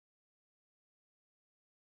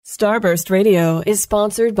Starburst Radio is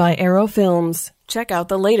sponsored by Arrow Films. Check out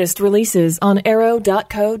the latest releases on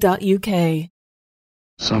arrow.co.uk.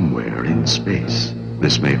 Somewhere in space,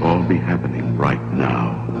 this may all be happening right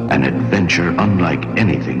now. An adventure unlike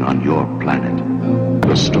anything on your planet.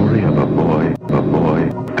 The story of a boy,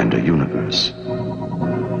 and a universe.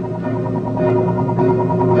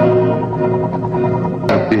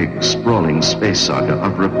 A big, sprawling space saga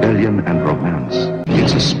of rebellion and romance.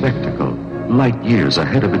 It's a spectacle, light years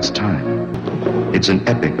ahead of its time. It's an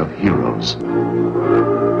epic of heroes and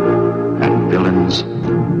villains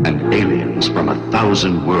and aliens from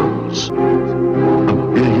 1,000 worlds.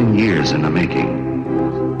 1 billion years in the making.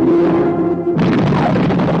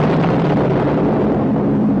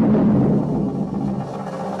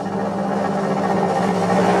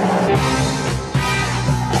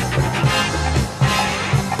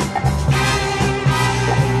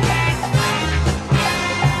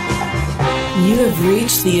 You have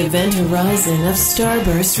reached the event horizon of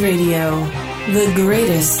Starburst Radio, the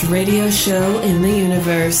greatest radio show in the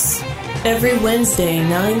universe. Every Wednesday,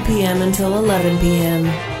 9 p.m. until 11 p.m.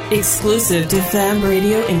 Exclusive to Fab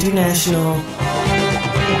Radio International.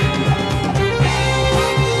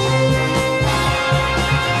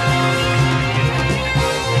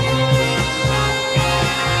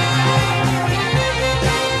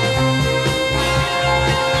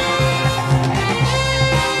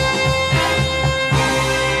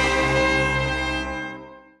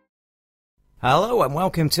 Hello and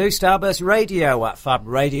welcome to Starburst Radio at Fab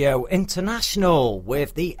Radio International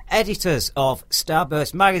with the editors of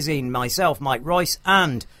Starburst Magazine, myself, Mike Royce,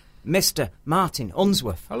 and Mr. Martin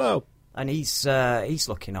Unsworth. Hello. And he's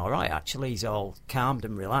looking all right, actually. He's all calmed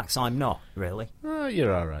and relaxed. I'm not, really. Oh,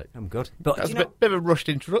 you're all right. I'm good. But That's a bit of a rushed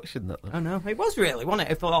introduction, that. I know. It was really, wasn't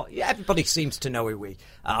it? I thought, yeah, everybody seems to know who we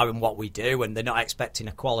are and what we do, and they're not expecting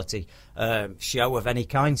a quality show of any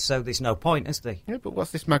kind, so there's no point, is there? Yeah, but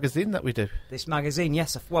what's this magazine that we do? This magazine,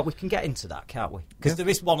 yes. Well, we can get into that, can't we? Because there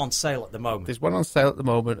is one on sale at the moment. There's one on sale at the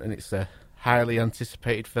moment, and it's a highly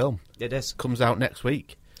anticipated film. It is. Comes out next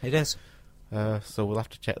week. It is. So we'll have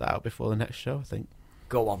to check that out before the next show, I think.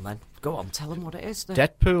 Go on, then. Go on, tell them what it is, then.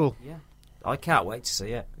 Deadpool. Yeah. I can't wait to see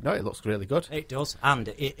it. No, it looks really good. It does. And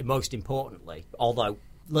it, most importantly, although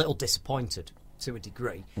a little disappointed to a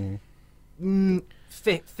degree,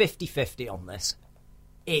 50-50 on this.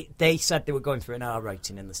 They said they were going for an R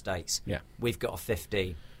rating in the States. Yeah. We've got a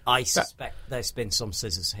 15. I suspect there's been some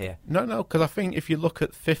scissors here. No, because I think if you look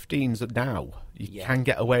at 15s now, you can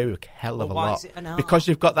get away with a hell of a lot. Why is it an R? Because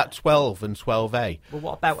you've got that 12 and 12A. Well,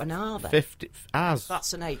 what about an R then? 50 R's.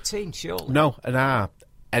 That's an 18, surely. No, an R.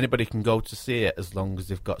 Anybody can go to see it as long as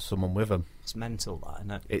they've got someone with them. It's mental, that, isn't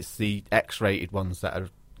it? It's the X-rated ones that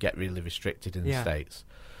get really restricted in the States.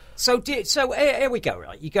 So here we go,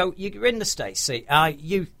 right? You're in the States. See,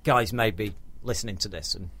 you guys may be listening to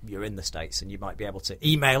this and you're in the States and you might be able to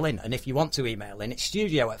email in. And if you want to email in, it's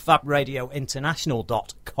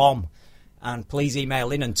studio@fabradiointernational.com. And please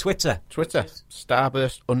email in, and Twitter,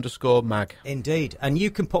 Starburst_mag. Indeed. And you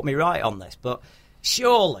can put me right on this, but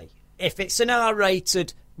surely, if it's an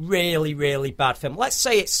R-rated, really, really bad film, let's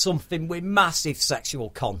say it's something with massive sexual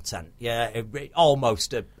content,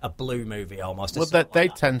 almost a blue movie, almost. Well, they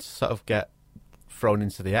tend to sort of get thrown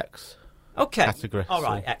into the X category. All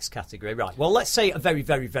right, X category, right. Well, let's say a very,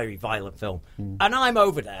 very, very violent film. And I'm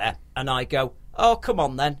over there, and I go, oh, come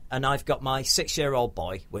on then. And I've got my 6-year-old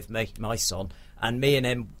boy with me, my son, and me and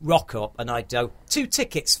him rock up, and I do 2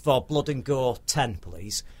 tickets for Blood and Gore 10,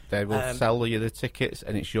 please. They will sell you the tickets,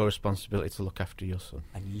 and it's your responsibility to look after your son.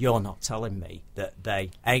 And you're not telling me that they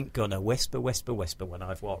ain't going to whisper when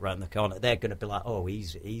I've walked round the corner. They're going to be like, oh,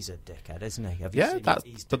 he's a dickhead, isn't he? Have you seen what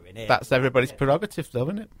he's doing here? That's everybody's prerogative, though,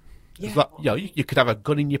 isn't it? Yeah, like, you could have a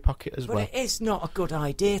gun in your pocket as well. But it is not a good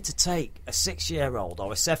idea to take a 6-year-old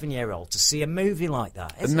or a 7-year-old to see a movie like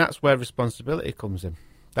that, is it? And that's where responsibility comes in.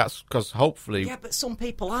 That's because hopefully... Yeah, but some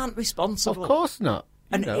people aren't responsible. Of course not.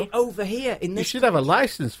 Over here in this... You should have a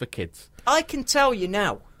licence for kids. I can tell you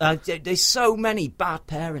now, there's so many bad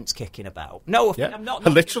parents kicking about. No, yeah. I'm not...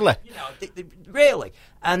 Literally. Really.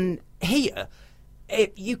 And here...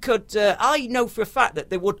 you could, I know for a fact that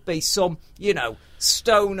there would be some,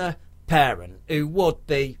 stoner parent who would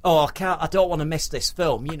be, I don't want to miss this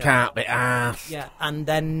film, Can't be asked. Yeah, and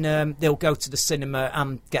then they'll go to the cinema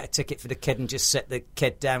and get a ticket for the kid and just sit the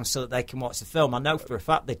kid down so that they can watch the film. I know for a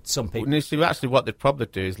fact that some people... Well, see, actually what they'd probably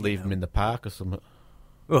do is leave them in the park or something.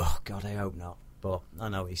 Oh, God, I hope not. But I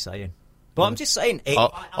know what you're saying. But I'm just saying...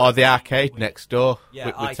 Or the arcade next door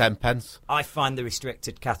with 10 pence. I find the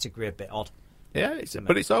restricted category a bit odd. Yeah,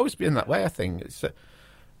 but it's always been that way, I think.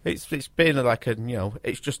 It's been like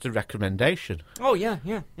it's just a recommendation. Oh yeah.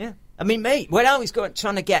 I mean, mate, when I was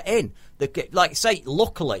trying to get in, like say,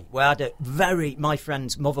 luckily, my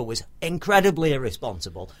friend's mother was incredibly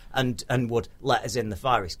irresponsible and would let us in the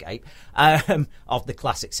fire escape of the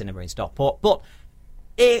classic cinema in Stockport. But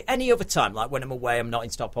any other time, like when I'm away, I'm not in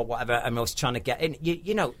Stockport, whatever, and I was trying to get in,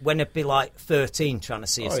 you know, when I'd be like 13 trying to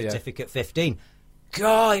see a certificate 15.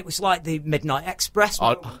 God, it was like the Midnight Express.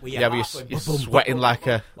 You're sweating like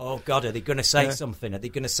a... Oh, God, are they going to say something? Are they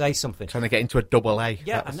going to say something? Trying to get into a double A.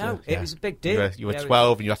 Yeah, I know. It was a big deal. You were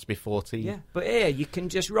 12 and you had to be 14. Yeah, but here, you can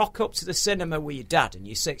just rock up to the cinema with your dad and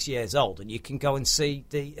you're 6 years old and you can go and see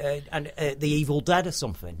the Evil Dead or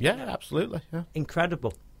something. Yeah, absolutely. Yeah.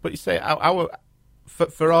 Incredible. But you say,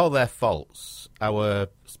 for all their faults, our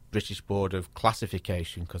British Board of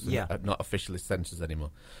Classification, because they're not officially censors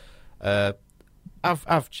anymore,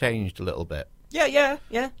 I've changed a little bit. Yeah.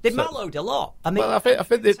 They've mellowed a lot. I mean, well, I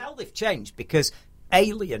think they've changed because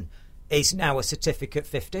Alien is now a certificate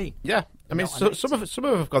 15. Yeah, I mean, some of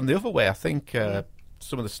them have gone the other way. I think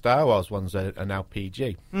some of the Star Wars ones are now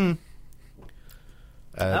PG. They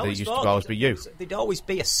used to always be U. There'd always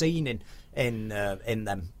be a scene in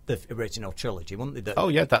them, the original trilogy, wouldn't they?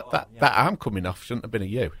 That arm coming off shouldn't have been a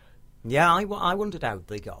U. Yeah, I wondered how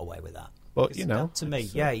they got away with that. But, you know... To me,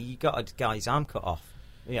 you got a guy's arm cut off.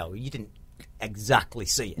 You know, you didn't exactly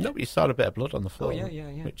see it. No, but you saw a bit of blood on the floor. Oh, yeah.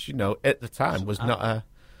 Which, you know, at the time was not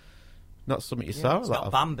something you saw a lot of. It's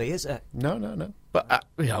not Bambi, is it? No. But,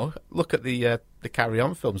 you know, look at the Carry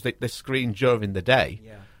On films. They screened during the day,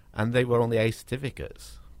 and they were only A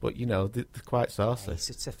certificates. But, you know, they're quite saucy. A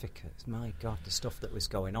certificates, my God, the stuff that was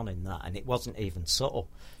going on in that. And it wasn't even subtle,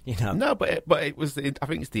 you know. No, but it was, I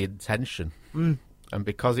think it's the intention. And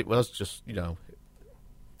because it was just, you know,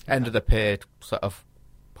 end of the page sort of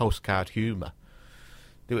postcard humour,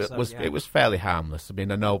 it was fairly harmless. I mean,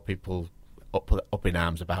 I know people up in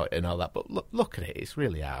arms about it and all that, but look at it, it's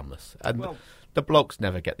really harmless. And the blokes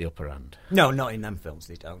never get the upper hand. No, not in them films,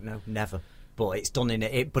 they don't. No, never. But it's done in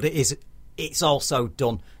it. But it's also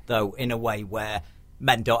done, though, in a way where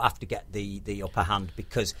men don't have to get the upper hand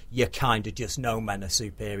because you kind of just know men are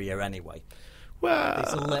superior anyway. Well,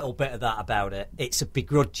 there's a little bit of that about it. It's a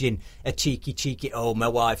begrudging, a cheeky, oh, my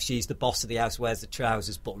wife, she's the boss of the house, wears the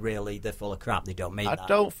trousers, but really they're full of crap. They don't mean that. I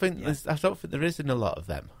don't think there is in a lot of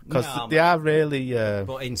them because they are really.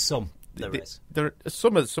 But in some, there is. There are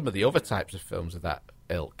some of the other types of films of that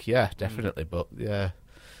ilk, yeah, definitely. But the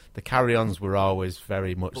Carry-Ons were always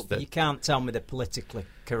very much. But you can't tell me they're politically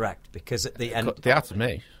correct because at the end, they are to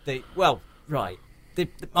me. Right.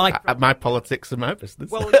 My politics are my business.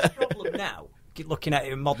 Well, the problem now, looking at it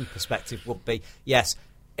in a modern perspective, would be, yes,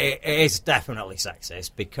 it is definitely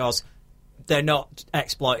sexist because they're not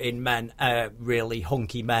exploiting men, really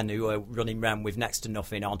hunky men who are running around with next to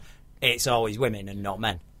nothing on. It's always women and not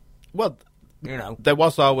men. Well, you know, there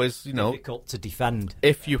was always, you know, difficult to defend.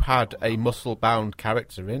 If you had a muscle-bound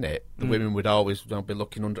character in it, the women would always be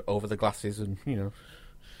looking over the glasses and, you know.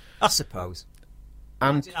 I suppose.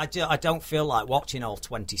 And I don't feel like watching all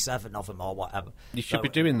 27 of them or whatever. You should be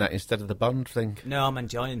doing that instead of the Bond thing. No, I'm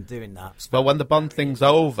enjoying doing that. Well, when the Bond thing's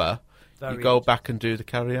over, you go back and do the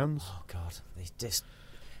Carry-Ons. Oh, God.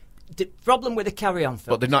 The problem with the Carry-On films...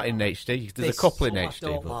 But they're not in HD. There's a couple in HD.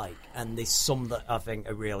 I don't like, and there's some that I think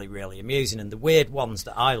are really, really amusing. And the weird ones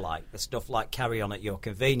that I like are stuff like Carry On at Your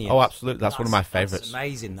Convenience. Oh, absolutely. That's one of my favourites. That's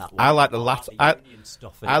amazing, that one. I like the latter. I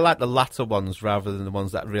like the latter ones rather than the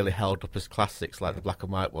ones that really held up as classics, like the black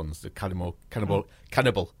and white ones, the Cannibal Constable,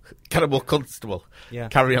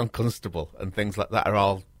 Carry On Constable, and things like that are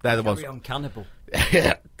all... They're the ones... Carry On Cannibal.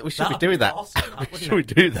 Yeah, we should be doing that. Awesome, should we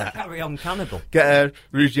do that? Carry On Cannibal. Get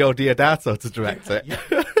Ruggiero Deodato to direct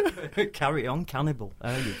it. Carry On Cannibal.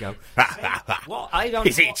 There you go.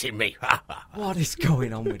 He's eating me. What is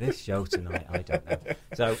going on with this show tonight? I don't know.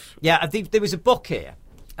 So, yeah, I think there was a book here,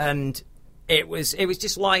 and it was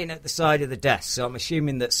just lying at the side of the desk. So I'm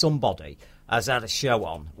assuming that somebody has had a show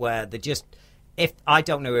on where they just... If I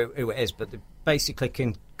don't know who it is, but they basically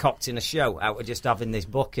concocting a show out of just having this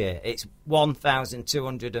book here. It's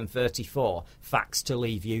 1,234 facts to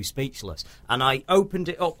leave you speechless. And I opened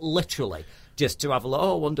it up literally just to have a look.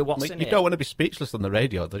 Oh, I wonder what's in it. You don't want to be speechless on the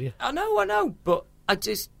radio, do you? I know, but I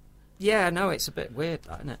just... Yeah, no, it's a bit weird,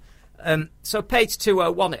 that, isn't it? So page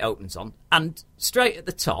 201 it opens on, and straight at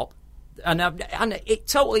the top, and it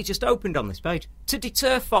totally just opened on this page. To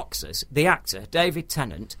deter foxes, the actor, David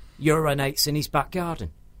Tennant, urinates in his back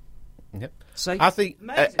garden. Yep. So I think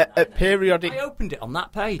at periodic... I opened it on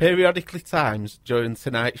that page. Periodically times during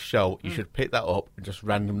tonight's show, you should pick that up and just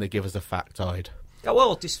randomly give us a factoid. Go,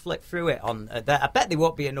 well, just flip through it on there. I bet there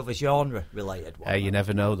won't be another genre-related one. Hey, you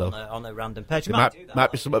never know, though. On a random page. There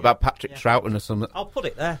might be something about Patrick Troughton or something. I'll put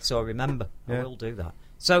it there so I remember. I will do that.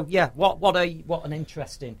 So, yeah, what an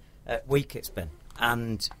interesting week it's been.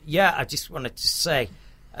 And, yeah, I just wanted to say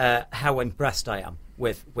how impressed I am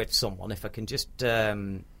with someone. If I can just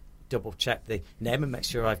double-check the name and make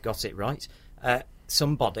sure I've got it right.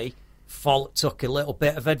 Somebody took a little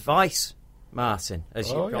bit of advice, Martin,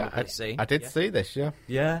 as you've probably seen. I did see this, yeah.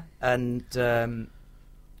 Yeah, and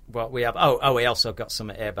what we have... Oh, we also got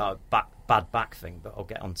something here about a bad back thing, but I'll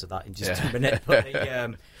get onto that in just a minute. But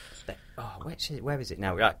where is it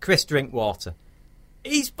now? Right, Chris Drinkwater.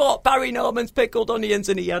 He's bought Barry Norman's pickled onions,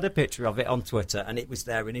 and he had a picture of it on Twitter, and it was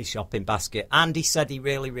there in his shopping basket. And he said he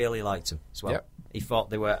really, really liked them as well. Yep. He thought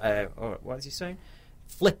they were... what is he saying?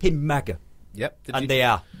 Flipping mega. Yep, they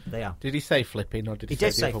are. Did he say flipping, or did he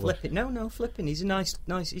say flipping? No, flipping. He's a nice.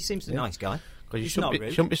 He seems a nice guy. Because you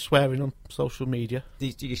shouldn't be swearing on social media.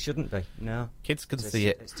 You shouldn't be. No, kids can see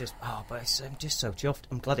it. It's just I'm just so chuffed.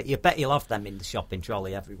 I'm glad. You bet you'll have them in the shopping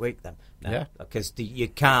trolley every week then. No, yeah, because you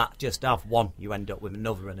can't just have one. You end up with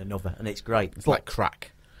another and another, and it's great. It's like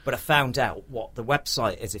crack. But I found out what the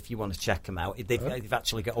website is if you want to check them out. They've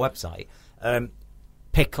actually got a website.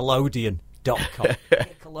 Pickelodian.com.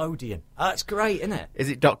 Nickelodeon. That's great, isn't it? Is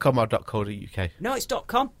it .com or .co.uk? No, it's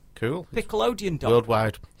 .com. Cool. Pickelodian.com.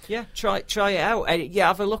 Worldwide. Yeah, try it out.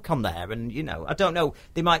 Have a look on there, and I don't know.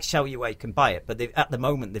 They might show you where you can buy it, but at the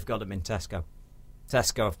moment they've got them in Tesco.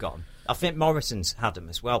 Tesco have got them. I think Morrison's had them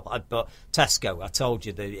as well, but Tesco, I told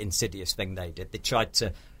you the insidious thing they did. They tried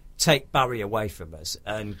to take Barry away from us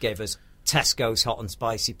and give us Tesco's hot and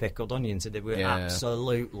spicy pickled onions, and they were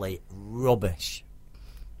absolutely rubbish.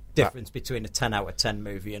 Difference between a 10 out of 10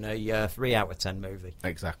 movie and a 3 out of 10 movie.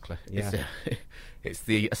 Exactly. Yeah. It's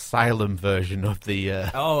the asylum version of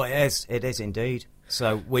the... Oh, it is indeed.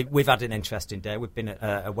 So we've had an interesting day. We've been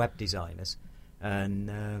at web designers,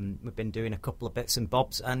 and we've been doing a couple of bits and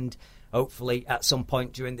bobs, and hopefully at some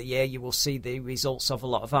point during the year you will see the results of a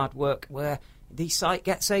lot of hard work where the site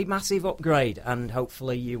gets a massive upgrade, and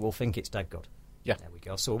hopefully you will think it's dead good. Yeah. There we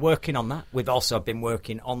go. So we're working on that. We've also been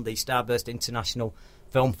working on the Starburst International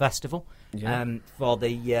Film Festival. For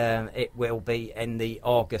it will be in the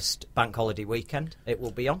August bank holiday weekend. It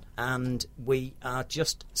will be on, and we are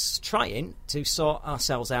just trying to sort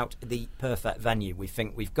ourselves out the perfect venue. We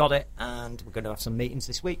think we've got it, and we're going to have some meetings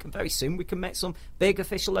this week, and very soon we can make some big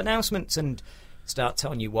official announcements and start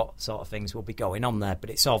telling you what sort of things will be going on there. But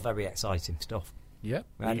it's all very exciting stuff. Yeah,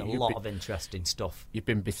 we had a lot of interesting stuff. You've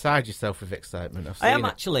been beside yourself with excitement. I am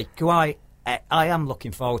actually quite. I am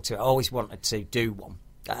looking forward to it. I always wanted to do one,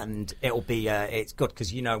 and it'll be. It's good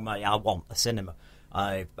because me, I want a cinema.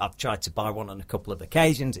 I've tried to buy one on a couple of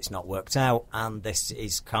occasions. It's not worked out, and this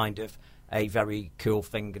is kind of a very cool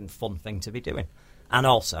thing and fun thing to be doing. And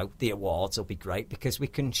also, the awards will be great because we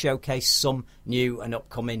can showcase some new and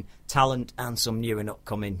upcoming talent and some new and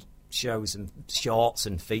upcoming shows and shorts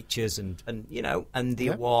and features and the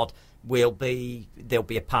award there'll be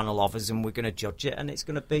a panel of us, and we're going to judge it, and it's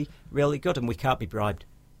going to be really good, and we can't be bribed.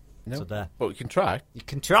 No, so there. But we can try. You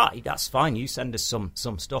can try. That's fine. You send us some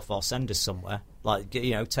stuff, or send us somewhere. Like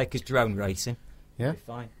take us drone racing. Yeah, it'll be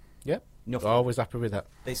fine. Yeah, always happy with that.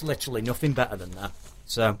 There's literally nothing better than that.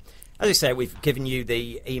 So, as I say, we've given you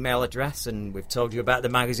the email address, and we've told you about the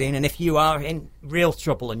magazine. And if you are in real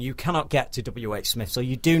trouble and you cannot get to WH Smith, so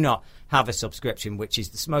you do not have a subscription, which is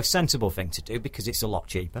the most sensible thing to do because it's a lot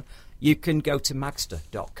cheaper, you can go to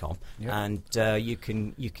Magster.com and you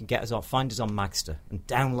can get us on, find us on Magster and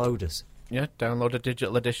download us. Yeah, download a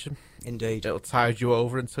digital edition. Indeed. It'll tide you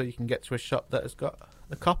over until you can get to a shop that has got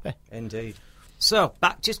the copy. Indeed. So,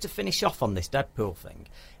 back just to finish off on this Deadpool thing,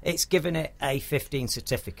 it's given it a 15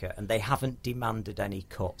 certificate, and they haven't demanded any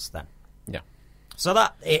cuts then. Yeah. So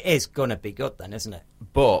that it is going to be good then, isn't it?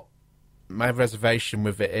 But my reservation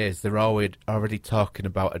with it is they're already talking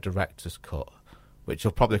about a director's cut, which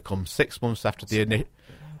will probably come 6 months after the initial...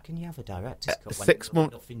 How can you have a director's cut 6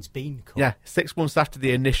 months? Nothing's been cut? Yeah, 6 months after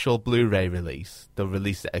the initial Blu-ray release, they'll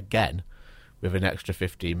release it again. With an extra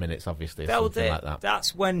 15 minutes, obviously, or something like that.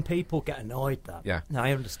 That's when people get annoyed, Yeah. Now,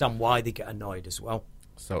 I understand why they get annoyed as well.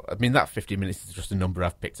 So, I mean, that 15 minutes is just a number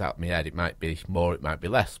I've picked out of my head. It might be more, it might be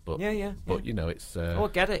less, but... But, it's... I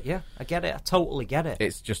get it, yeah. I get it. I totally get it.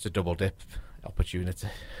 It's just a double-dip opportunity.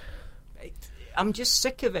 I'm just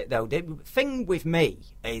sick of it, though. The thing with me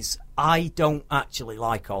is I don't actually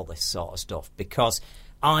like all this sort of stuff because...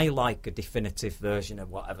 I like a definitive version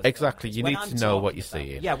of whatever. Exactly, you need to know what you're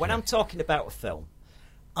seeing. Yeah, when I'm talking about a film,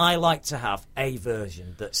 I like to have a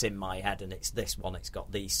version that's in my head, and it's this one. It's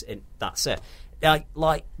got these. That's it.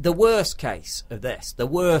 Like the worst case of this, the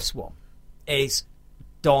worst one is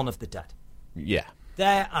Dawn of the Dead. Yeah.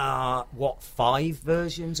 There are 5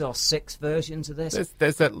 versions or 6 versions of this?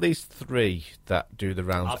 There's at least 3 that do the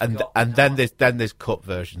rounds, and then there's cut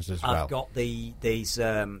versions as well. I've got there's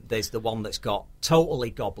the one that's got totally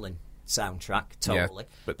Goblin soundtrack, totally.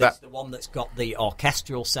 Yeah, but there's the one that's got the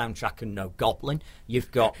orchestral soundtrack and no Goblin.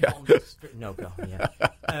 You've got one that's, no Goblin.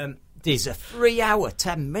 Yeah. There's a 3-hour,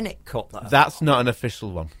 10-minute cut. That's not an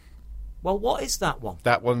official one. Well, what is that one?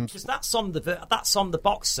 That one's because that's on the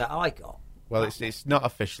box set I got. Well, it's not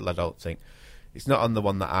official, I don't think. It's not on the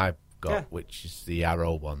one that I got, which is the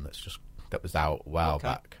Arrow one that was out a while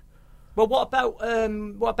back. Well, what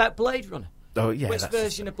about Blade Runner? Oh yeah, which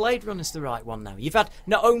version of Blade Runner is the right one now? You've had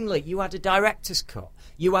you had a director's cut,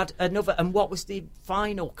 you had another, and what was the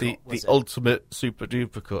final cut? The ultimate super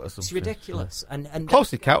duper cut or something. It's ridiculous. Yeah. And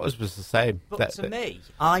Close Encounters was the same. But to me,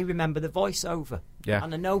 I remember the voiceover. Yeah.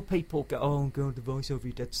 And I know people go, "Oh God, the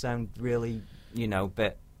voiceover did sound really,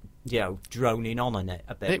 bit." Droning on in it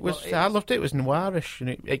a bit. I loved it. It was noirish, and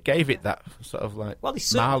it gave it that sort of like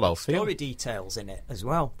there's Marlowe feel. Story details in it as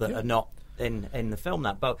well that are not in the film.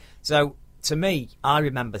 So to me, I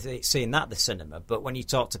remember seeing that at the cinema. But when you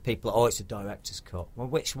talk to people, it's a director's cut. Well,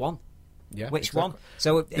 which one? Yeah, which one?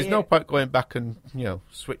 So there's no point going back and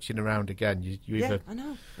switching around again. You either I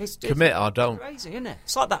know. It's commit or don't. Crazy, isn't it?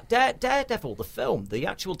 It's like that Daredevil, the film, the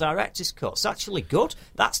actual director's cut's actually good.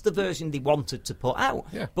 That's the version they wanted to put out.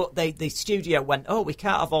 Yeah. But the studio went, we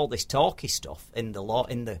can't have all this talky stuff in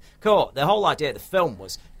the court. The whole idea of the film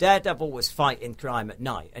was Daredevil was fighting crime at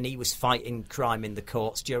night, and he was fighting crime in the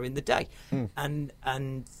courts during the day, and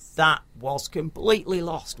that was completely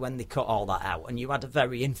lost when they cut all that out, and you had a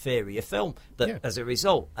very inferior film as a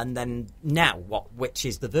result. And then now, which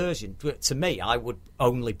is the version? To me, I would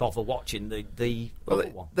only bother watching the other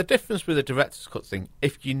one. The difference with the director's cut thing,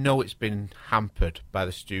 if you know it's been hampered by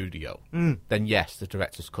the studio, then yes, the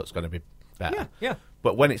director's cut's going to be better. Yeah.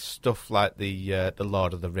 But when it's stuff like the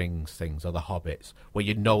Lord of the Rings things or the Hobbits, where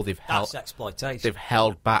that's exploitation. They've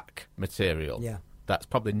held back material. Yeah. That's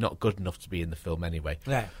probably not good enough to be in the film anyway.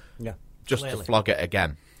 Yeah. Just Clearly. to flog it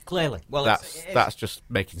again. Clearly. Well, that's just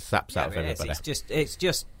making saps out of everybody.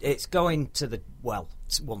 It's going to the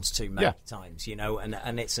once too many times,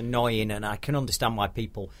 and it's annoying, and I can understand why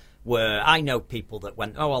people I know people that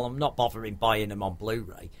went, I'm not bothering buying them on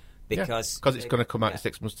Blu-ray because it's going to come out in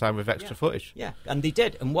 6 months' time with extra footage. Yeah, and they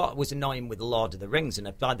did. And what was annoying with The Lord of the Rings,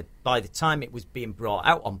 and by the time it was being brought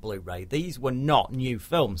out on Blu-ray, these were not new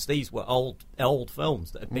films. These were old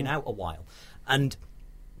films that had been out a while, and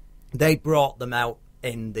they brought them out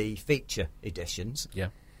in the feature editions. Yeah.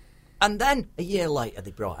 And then a year later,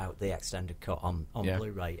 they brought out the extended cut on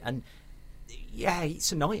Blu-ray. And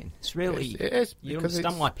it's annoying. It's really. It is. You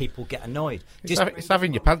understand why people get annoyed. It's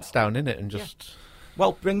having your pants down, isn't it? And just. Yeah.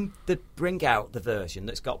 Well, bring out the version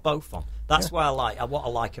that's got both on. That's what I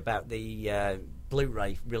like about the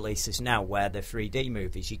Blu-ray releases now, where they're 3D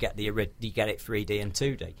movies. You get it 3D and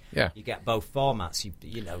 2D. Yeah, you get both formats.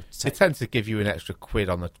 They tend to give you an extra quid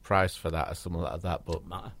on the price for that or something like that.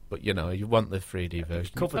 But you want the 3D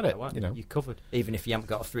version. You're covered. Even if you haven't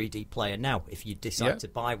got a 3D player now, if you decide to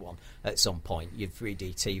buy one at some point, your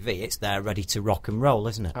 3D TV, it's there ready to rock and roll,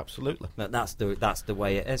 isn't it? Absolutely. But that's the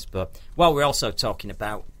way it is. But we're also talking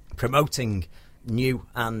about promoting new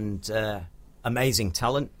and amazing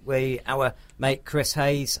talent. Our mate Chris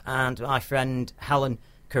Hayes and my friend Helen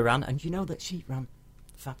Curran, and you know that she ran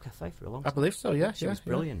Fab Cafe for a long time. I believe so. Yeah, she was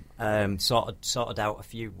brilliant. Sorted out a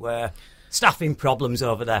few staffing problems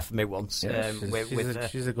over there for me once. Yeah,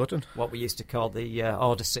 she's a good one. What we used to call the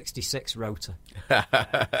Order 66 rota.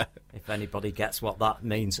 If anybody gets what that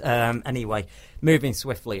means. Anyway, moving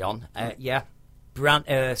swiftly on.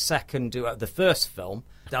 Second, the first film,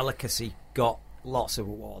 Delicacy, got lots of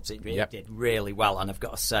awards. It really did really well, and I've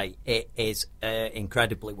got to say, it is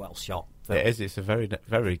incredibly well shot. It is. It's a very,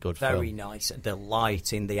 very good film. Very nice. The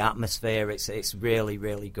lighting, the atmosphere. It's really,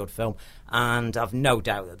 really good film, and I've no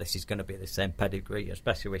doubt that this is going to be the same pedigree,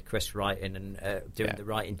 especially with Chris writing and doing the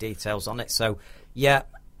writing details on it. So,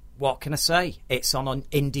 what can I say? It's on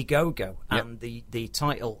Indiegogo, and the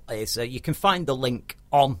title is. You can find the link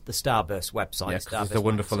on the Starburst website. Yeah, there's a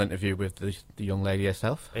wonderful interview with the young lady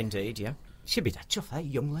herself. Indeed, yeah. She'd be that chuff,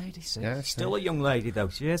 young lady. So she's still a young lady, though,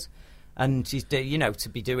 she is. And she's, to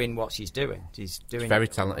be doing what she's doing. She's very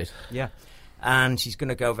talented. Yeah. And she's going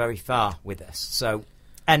to go very far with this. So,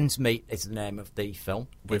 Ends Meat is the name of the film.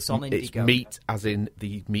 It's on Indiegogo. It's meat, as in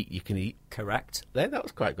the meat you can eat. Correct. That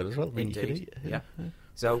was quite good as well. Indeed. Yeah.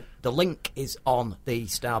 So the link is on the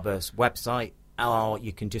Starburst website, or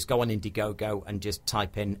you can just go on Indiegogo and just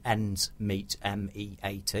type in Ends Meet,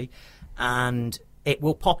 MEAT, and it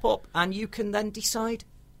will pop up, and you can then decide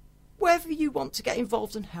whether you want to get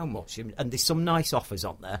involved and how much. And there's some nice offers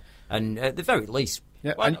on there, and at the very least,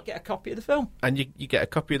 why not get a copy of the film? And you get a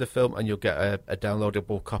copy of the film, and you'll get a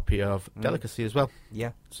downloadable copy of Delicacy as well.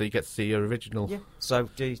 Yeah. So you get to see your original. Yeah. So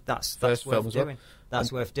that's first worth film as well. doing.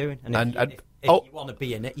 That's worth doing. And if you want to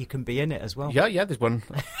be in it, you can be in it as well. Yeah. There's one.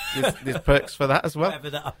 There's perks for that as well.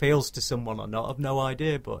 Whether that appeals to someone or not, I've no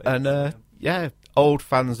idea. But old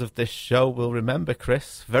fans of this show will remember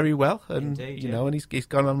Chris very well, and Indeed, and he's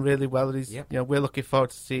gone on really well. And we're looking forward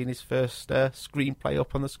to seeing his first screenplay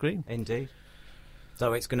up on the screen. Indeed.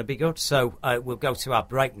 So it's going to be good. So we'll go to our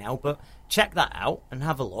break now, but check that out and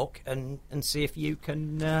have a look and see if you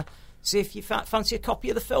can see if you fancy a copy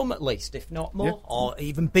of the film at least, if not more, or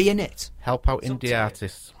even be in it. Help out indie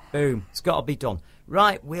artists. Boom. It's got to be done.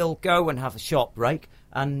 Right, we'll go and have a short break,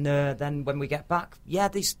 and then when we get back,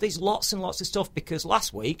 there's lots and lots of stuff, because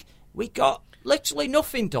last week we got literally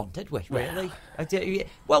nothing done, did we, really?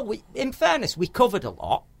 Well, in fairness, we covered a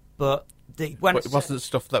lot, but it wasn't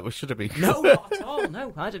stuff that we should have been. No, not at all.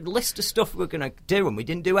 No, I had a list of stuff we were going to do, and we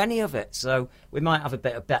didn't do any of it. So we might have a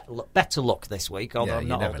bit of better luck this week, although I'm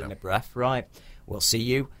not holding my breath. Right, we'll see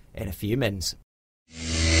you in a few minutes.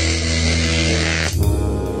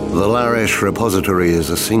 The Larish Repository is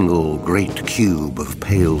a single great cube of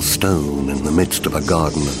pale stone in the midst of a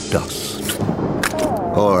garden of dust.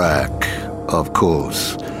 Horak, of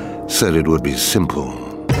course, said it would be simple.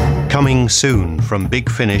 Coming soon from Big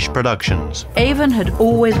Finish Productions. Avon had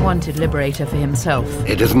always wanted Liberator for himself.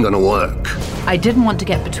 It isn't going to work. I didn't want to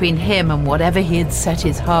get between him and whatever he had set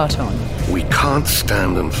his heart on. We can't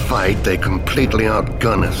stand and fight. They completely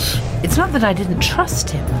outgun us. It's not that I didn't trust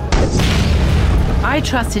him. I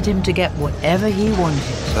trusted him to get whatever he wanted.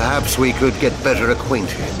 Perhaps we could get better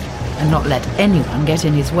acquainted. And not let anyone get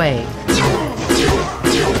in his way.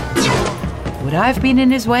 Would I have been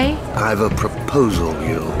in his way? I've a proposal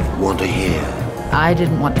you'll want to hear. I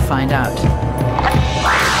didn't want to find out.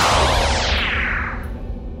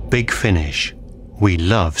 Big Finish. We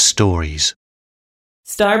love stories.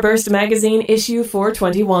 Starburst Magazine issue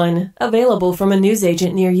 421. Available from a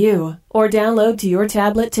newsagent near you. Or download to your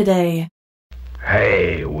tablet today.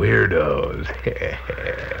 Hey, weirdos.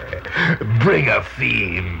 Bring a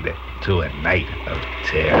fiend to a night of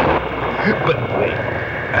terror. But wait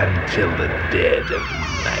until the dead of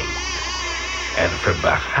night. And from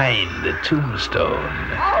behind the tombstone,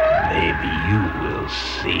 maybe you will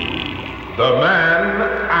see the man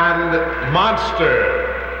and monster.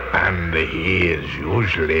 And he is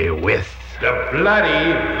usually with the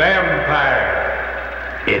bloody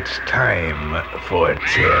vampire. It's time for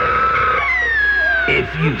terror.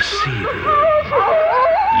 If you see them,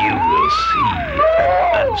 you will see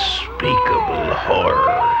an unspeakable horror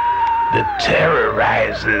that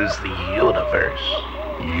terrorizes the universe.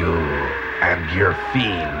 You and your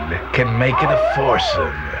fiend can make it a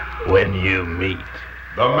foursome when you meet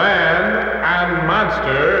the man and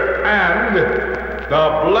monster and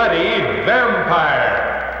the bloody vampire.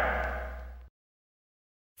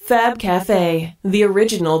 Fab Cafe, the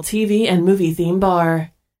original TV and movie theme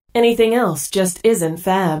bar. Anything else just isn't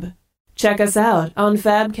fab. Check us out on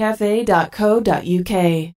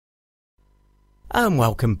fabcafe.co.uk. And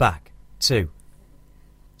welcome back to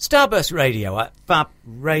Starburst Radio at Fab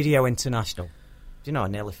Radio International. Do you know, I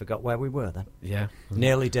nearly forgot where we were then. Yeah.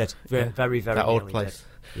 Nearly did. Very, very that old place.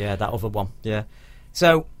 Did. Yeah, that other one. Yeah.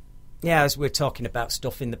 So, as we're talking about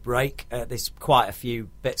stuff in the break, there's quite a few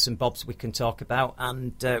bits and bobs we can talk about.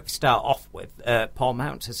 And we start off with Paul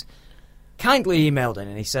Mount has kindly emailed in,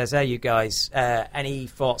 and he says, hey, you guys, any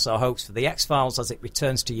thoughts or hopes for The X-Files as it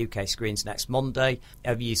returns to UK screens next Monday?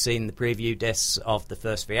 Have you seen the preview discs of the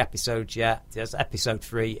first 3 episodes yet? Episode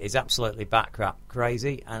 3 is absolutely bat-crap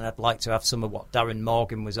crazy, and I'd like to have some of what Darren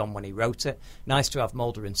Morgan was on when he wrote it. Nice to have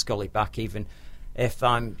Mulder and Scully back, even if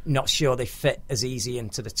I'm not sure they fit as easy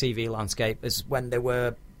into the TV landscape as when they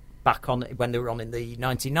were on in the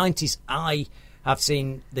 1990s. I have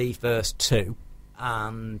seen the first 2,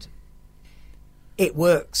 and it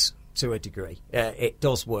works to a degree. It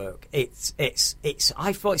does work. It's.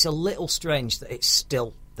 I thought it's a little strange that it's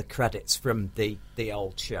still the credits from the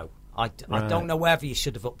old show. I don't know whether you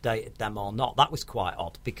should have updated them or not. That was quite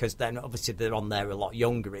odd, because then obviously they're on there a lot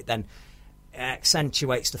younger. It then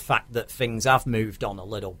accentuates the fact that things have moved on a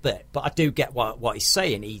little bit. But I do get what he's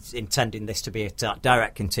saying. He's intending this to be a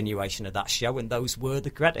direct continuation of that show, and those were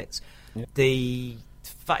the credits. Yep.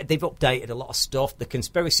 They've updated a lot of stuff. The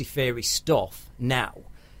conspiracy theory stuff now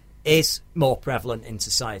is more prevalent in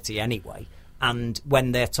society anyway. And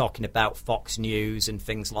when they're talking about Fox News and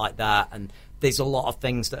things like that, and there's a lot of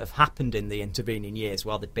things that have happened in the intervening years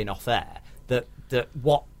while they've been off air, that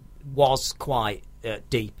what was quite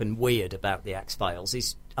deep and weird about the X-Files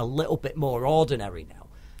is a little bit more ordinary now.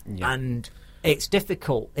 Yeah. And it's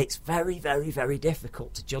difficult. It's very, very, very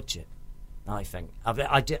difficult to judge it, I think.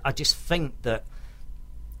 I just think that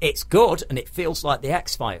it's good and it feels like the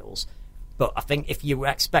X-Files, but I think if you were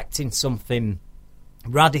expecting something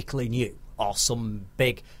radically new or some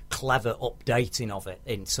big, clever updating of it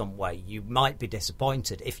in some way, you might be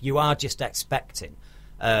disappointed. If you are just expecting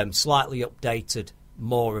slightly updated,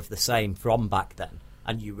 more of the same from back then,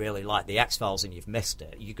 and you really like the X-Files and you've missed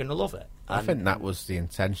it, you're going to love it. I think that was the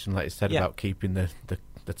intention, like you said, about keeping the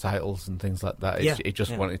titles and things like that. It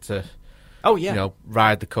just wanted to...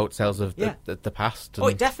 ride the coattails of the past. And... Oh,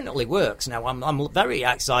 it definitely works. Now, I'm very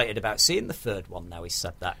excited about seeing the third one now he's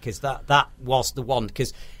said that, because that was the one,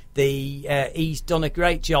 because he's done a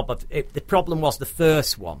great job of it. The problem was the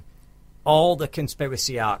first one, all the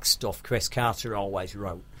conspiracy arc stuff Chris Carter always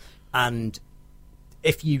wrote, and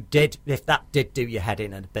if that did do your head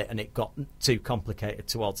in a bit and it got too complicated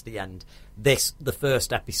towards the end, the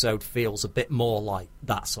first episode feels a bit more like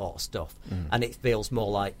that sort of stuff, and it feels more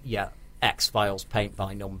like X-Files paint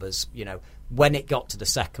by numbers. When it got to the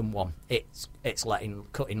second one, it's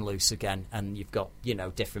cutting loose again, and you've got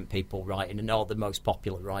different people writing, and all the most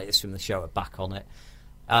popular writers from the show are back on it.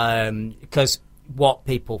 Because what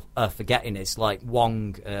people are forgetting is, like,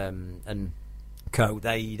 Wong and co,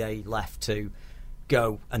 they left to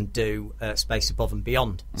go and do Space Above and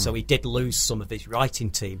Beyond, so he did lose some of his writing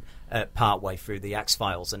team partway through the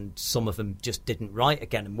X-Files, and some of them just didn't write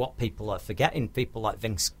again. And what people are forgetting, people like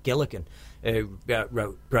Vince Gilligan, who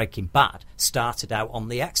wrote Breaking Bad, started out on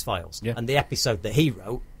the X-Files, and the episode that he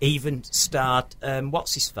wrote even starred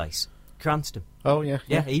what's his face, Cranston. Oh yeah,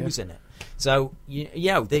 he was in it. So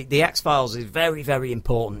the X-Files is a very, very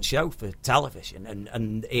important show for television,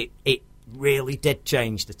 and it really did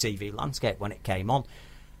change the TV landscape when it came on.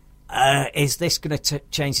 Is this going to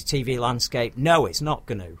change the TV landscape? No, it's not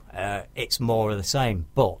going to. It's more of the same,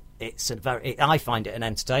 but I find it an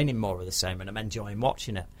entertaining more of the same, and I'm enjoying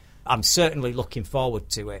watching it. I'm certainly looking forward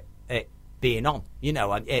to it being on.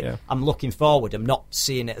 I'm looking forward. I'm not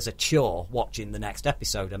seeing it as a chore watching the next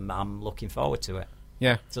episode. I'm looking forward to it.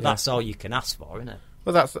 Yeah. So that's all you can ask for, isn't it?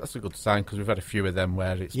 Well, that's a good sign, because we've had a few of them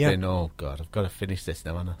where it's been, oh God, I've got to finish this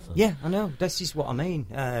now, haven't I? So. Yeah, I know. This is what I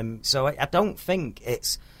mean. So I don't think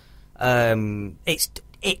it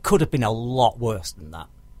could have been a lot worse than that.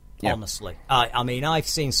 Yeah. Honestly, I mean, I've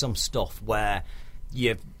seen some stuff where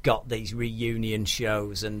you've got these reunion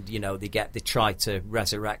shows, and they try to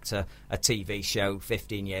resurrect a TV show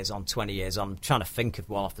 15 years on, 20 years on. I'm trying to think of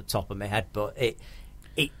one off the top of my head, but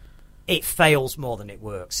it fails more than it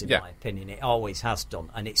works, in my opinion. It always has done,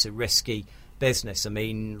 and it's a risky business. I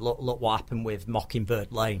mean, look what happened with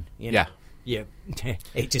Mockingbird Lane. It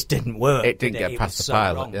just didn't work. It didn't get past the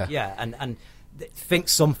pilot. Wrong. And I think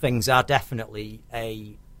some things are definitely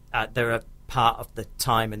they're a part of the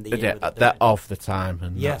time and the era. They're of the time,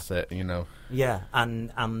 and that's it. Yeah,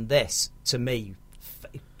 and this to me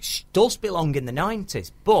does belong in the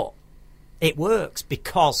 90s, but it works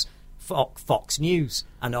because Fox News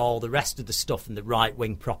and all the rest of the stuff, and the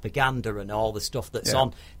right-wing propaganda and all the stuff that's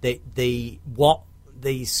on what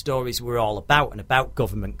these stories were all about, and about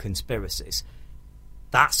government conspiracies,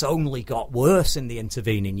 that's only got worse in the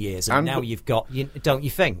intervening years, and now you've got, don't you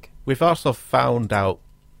think? We've also found out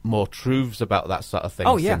more truths about that sort of thing.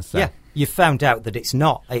 Oh yeah, since then. You've found out that it's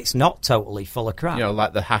not totally full of crap.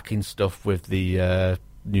 Like the hacking stuff with the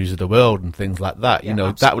News of the World and things like that.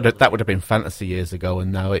 That would have been fantasy years ago,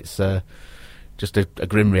 and now it's just a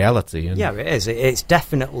grim reality. And it is. It's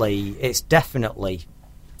definitely.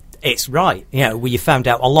 It's right. You found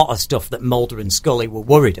out a lot of stuff that Mulder and Scully were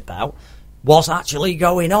worried about was actually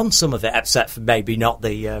going on. Some of it, except for maybe not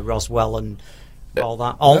the Roswell and all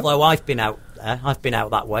that. Although I've been out there. I've been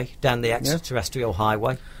out that way, down the extraterrestrial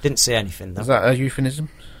highway. Didn't see anything though. Is that a euphemism?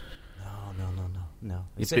 No.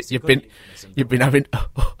 You've been having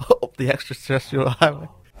up the extraterrestrial highway.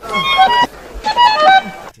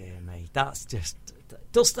 Dear me, that's just.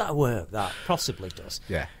 Does that work? That possibly does.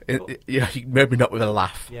 Yeah, maybe not with a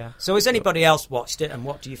laugh. Yeah. So has anybody else watched it, and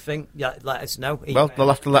what do you think? Yeah, let us know. Well, they'll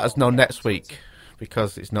have to let us know next week,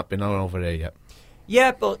 because it's not been on over here yet.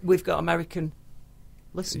 Yeah, but we've got American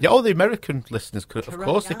listeners. Yeah, all the American listeners could, of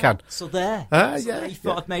course, they can. So there. You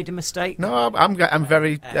thought I'd made a mistake? No, I'm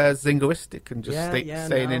very zingoistic and just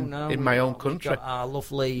saying in my own country. We've got our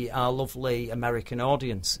lovely American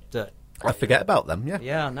audience that I forget about them, yeah.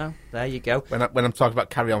 Yeah, no. There you go. When I'm talking about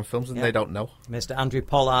Carry On films and they don't know. Mr. Andrew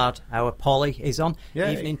Pollard, our Polly, is on.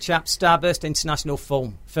 Yeah. Evening Chaps, Starburst International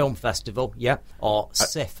Film Festival, yeah. Or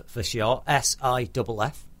SIFF for short.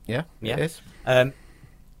 SIFF. Yeah, yeah. It is.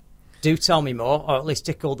 Do tell me more, or at least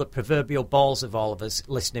tickle the proverbial balls of all of us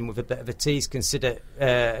listening with a bit of a tease. Consider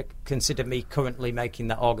me currently making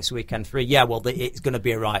that August weekend free. Yeah, well, it's going to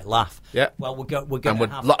be a right laugh. Yeah. Well, we're going to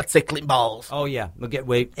have a lot of tickling balls. Oh yeah,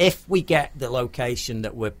 if we get the location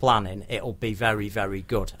that we're planning, it'll be very, very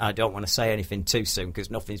good. I don't want to say anything too soon because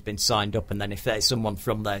nothing's been signed up, and then if there's someone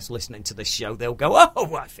from there's listening to this show, they'll go,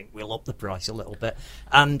 "Oh, I think we'll up the price a little bit."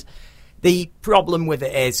 And the problem with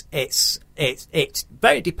it is it's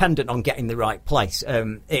very dependent on getting the right place.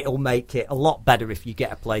 It'll make it a lot better if you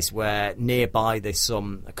get a place where nearby there's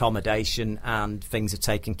some accommodation and things are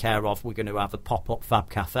taken care of. We're going to have a pop-up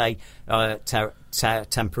Fab Cafe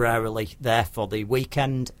temporarily there for the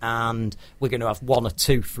weekend, and we're going to have 1 or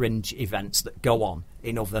 2 fringe events that go on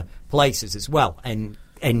in other places as well. And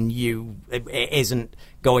it isn't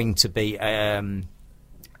going to be...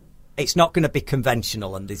 it's not going to be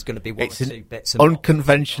conventional, and there's going to be 1 or 2 bits of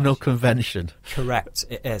unconventional convention. Correct,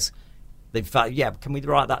 it is. In fact, yeah, can we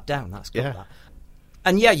write that down? That's good. Yeah. That.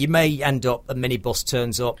 And yeah, you may end up, a minibus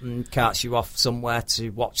turns up and carts you off somewhere to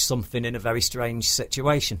watch something in a very strange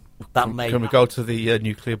situation. Can we go to the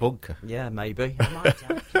nuclear bunker? Yeah, maybe. I might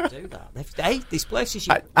have to do that. These places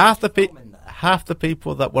you... half the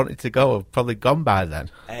people that wanted to go have probably gone by then.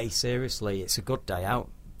 Hey, seriously, it's a good day out.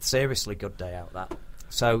 Seriously good day out, that.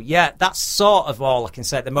 So yeah, that's sort of all I can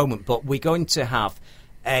say at the moment. But we're going to have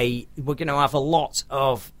a lot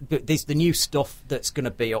of there's the new stuff that's going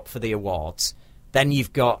to be up for the awards. Then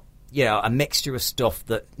you've got a mixture of stuff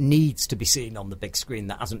that needs to be seen on the big screen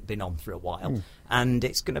that hasn't been on for a while, and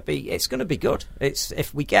it's going to be good. It's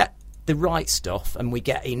if we get the right stuff and we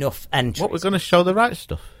get enough entries. What, we're going to show the right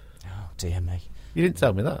stuff? Oh dear me! You didn't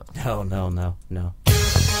tell me that. No.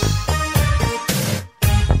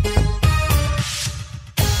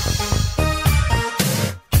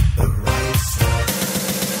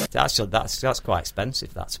 That's quite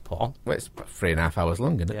expensive. That's to put on. Well, it's 3.5 hours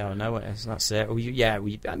long, isn't it? Yeah, I know it is. That's it. We get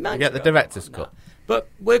the director's cut. But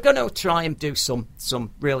we're going to try and do some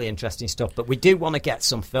really interesting stuff. But we do want to get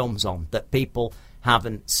some films on that people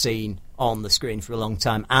haven't seen on the screen for a long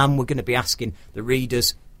time, and we're going to be asking the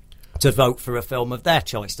readers to vote for a film of their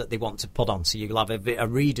choice that they want to put on. So you'll have a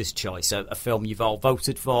reader's choice, a film you've all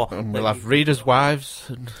voted for. And we'll have readers'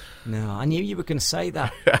 wives. No, I knew you were going to say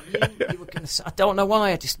that. You were going to say, I don't know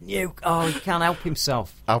why, I just knew. Oh, he can't help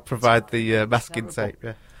himself. I'll provide the masking tape,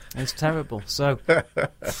 yeah. It's terrible. So...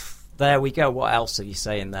 There we go. What else are you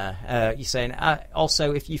saying there? You're saying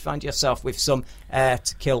also if you find yourself with some air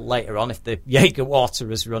to kill later on, if the Jaeger water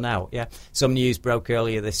has run out. Yeah, some news broke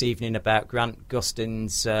earlier this evening about Grant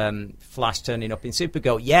Gustin's Flash turning up in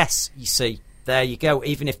Supergirl. Yes, you see, there you go.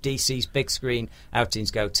 Even if DC's big screen outings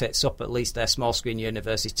go tits up, at least their small screen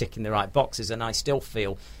universe is ticking the right boxes, and I still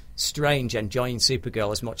feel strange enjoying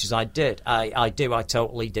Supergirl as much as I did. I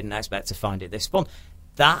totally didn't expect to find it this fun.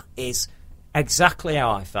 That is exactly how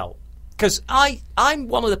I felt. Because I'm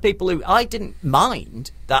one of the people who I didn't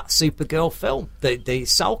mind that Supergirl film. The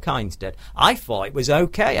Salkinds did. I thought it was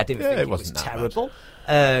okay. I didn't think it was terrible.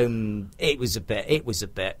 It was a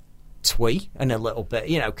bit twee and a little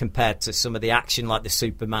bit, compared to some of the action like the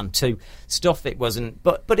Superman 2 stuff. It wasn't,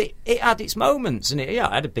 but it had its moments, and it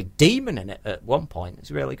had a big demon in it at one point.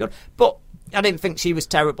 It's really good. But I didn't think she was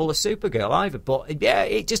terrible as Supergirl either. But yeah,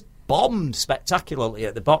 it just bombed spectacularly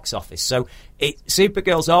at the box office. So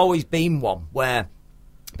Supergirl's always been one where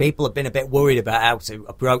people have been a bit worried about how to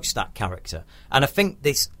approach that character. And I think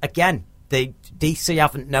this, again, the DC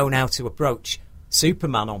haven't known how to approach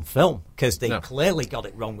Superman on film because they clearly got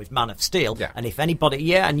it wrong with Man of Steel. Yeah. And if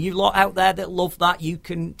anybody, and you lot out there that love that, you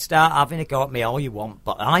can start having a go at me all you want.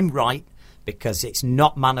 But I'm right because it's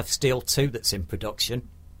not Man of Steel 2 that's in production.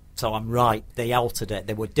 So I'm right, they altered it.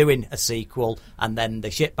 They were doing a sequel, and then the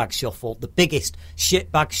shitbag shuffle, the biggest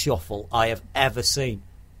shitbag shuffle I have ever seen.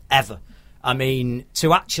 Ever. I mean,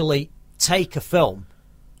 to actually take a film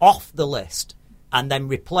off the list and then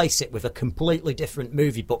replace it with a completely different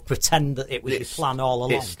movie, but pretend that it was your plan all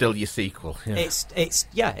along. It's still your sequel. Yeah.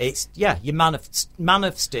 Your Man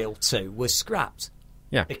of Steel 2 was scrapped.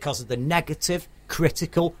 Yeah. Because of the negative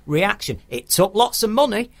critical reaction. It took lots of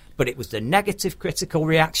money, but it was the negative critical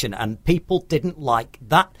reaction, and people didn't like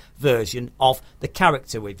that version of the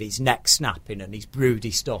character with his neck snapping and his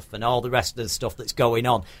broody stuff and all the rest of the stuff that's going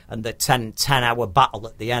on, and the 10-hour battle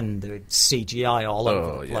at the end, the CGI all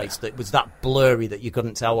over the place that was that blurry that you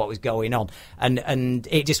couldn't tell what was going on, and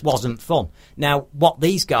it just wasn't fun. Now, what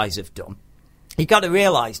these guys have done, you got to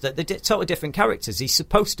realise that they're totally different characters. He's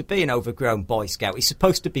supposed to be an overgrown Boy Scout. He's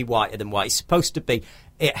supposed to be whiter than white. He's supposed to be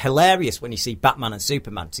hilarious when you see Batman and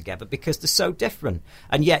Superman together because they're so different.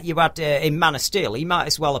 And yet you had, in Man of Steel, he might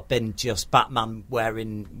as well have been just Batman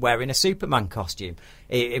wearing a Superman costume.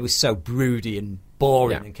 It was so broody and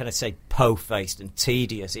boring and, can I say, po-faced and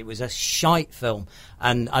tedious. It was a shite film,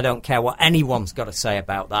 and I don't care what anyone's got to say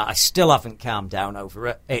about that. I still haven't calmed down over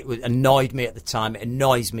it. It annoyed me at the time. It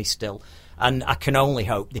annoys me still. And I can only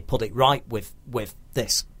hope they put it right with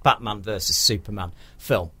this Batman versus Superman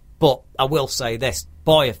film. But I will say this,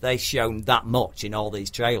 boy, have they shown that much in all these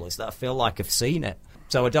trailers that I feel like I've seen it.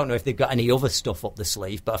 So I don't know if they've got any other stuff up the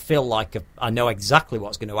sleeve, but I feel like I know exactly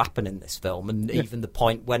what's going to happen in this film, and even the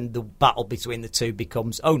point when the battle between the two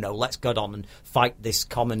becomes, oh no, let's go on and fight this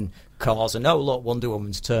common cause, and oh look, Wonder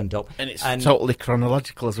Woman's turned up. And it's totally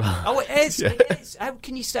chronological as well. Oh, it is, it is. How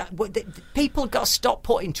can you start? People have got to stop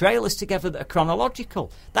putting trailers together that are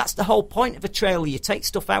chronological. That's the whole point of a trailer. You take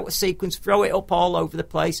stuff out of sequence, throw it up all over the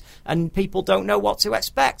place, and people don't know what to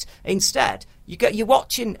expect. Instead, you're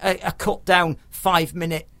watching a cut down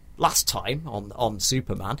 5-minute last time on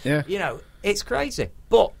Superman. Yeah. You know, it's crazy.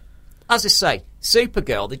 But as I say,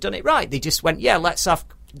 Supergirl, they've done it right. They just went, let's have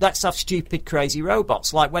stupid, crazy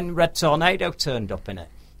robots, like when Red Tornado turned up in it.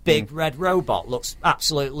 Big red robot, looks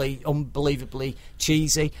absolutely unbelievably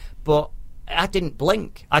cheesy, but I didn't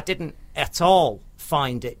blink. I didn't at all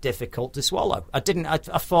find it difficult to swallow. I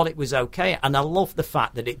thought it was okay, and I love the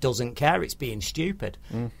fact that it doesn't care it's being stupid.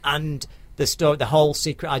 And the story, the whole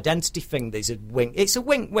secret identity thing, there's a wink. It's a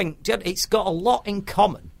wink. It's got a lot in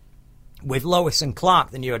common with Lois and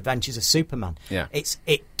Clark, The New Adventures of Superman. Yeah.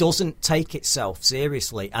 It doesn't take itself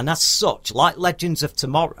seriously, and as such, like Legends of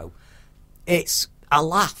Tomorrow, it's a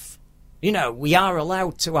laugh. You know, we are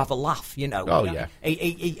allowed to have a laugh, you know. Oh, yeah.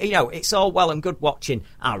 You know, it's all well and good watching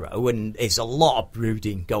Arrow, and there's a lot of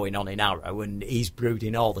brooding going on in Arrow, and he's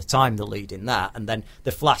brooding all the time, the lead in that, and then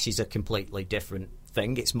The Flash is a completely different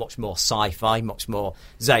thing. It's much more sci-fi, much more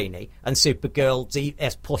zany, and Supergirl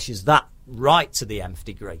pushes that right to the nth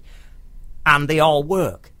degree. And they all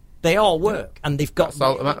work. And they've got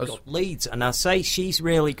really good leads. And I say she's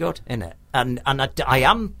really good in it. And I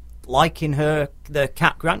am liking the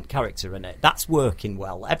Cat Grant character in it. That's working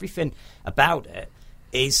well. Everything about it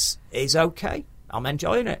is okay. I'm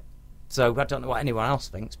enjoying it. So I don't know what anyone else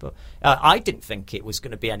thinks, but I didn't think it was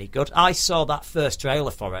going to be any good. I saw that first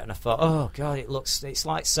trailer for it, and I thought, oh god, it's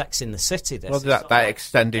like Sex in the City. This. Well, that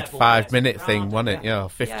extended 5-minute thing, wasn't it? Yeah,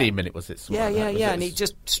 15-minute was it? Yeah, and it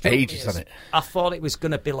just struck ages on it. I thought it was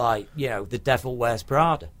going to be like, you know, The Devil Wears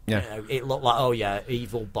Prada. Yeah. You know, it looked like, oh yeah,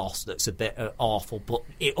 evil boss that's a bit awful, but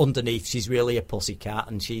underneath she's really a pussycat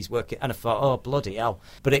and she's working. And I thought, oh bloody hell!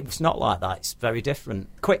 But it was not like that. It's very different.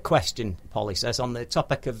 Quick question, Polly says, on the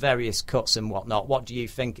topic of various cuts and whatnot, what do you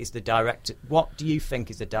think is the director's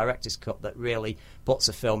cut that really puts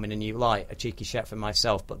a film in a new light? A cheeky shout for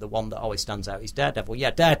myself, but the one that always stands out is Daredevil. Yeah,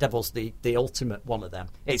 Daredevil's the ultimate one of them.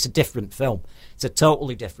 It's a different film. It's a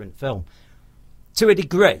totally different film to a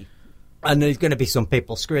degree, and there's going to be some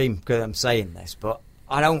people scream because I'm saying this, but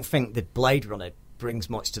I don't think the Blade Runner brings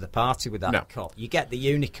much to the party with that cut. You get the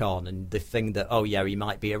unicorn and the thing that, oh yeah, he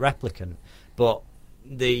might be a replicant, but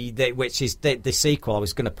which is the sequel I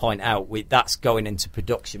was going to point out, that's going into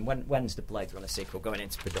production. When's the Blade Runner sequel going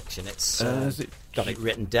into production? It's got it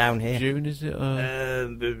written down here. June, is it?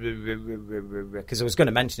 Because I was going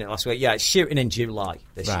to mention it last week. Yeah, it's shooting in July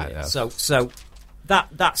this year. Yes. So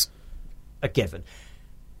that's a given.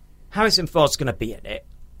 Harrison Ford's going to be in it.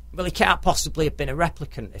 Well, he can't possibly have been a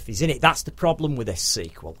replicant if he's in it. That's the problem with this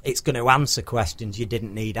sequel. It's going to answer questions you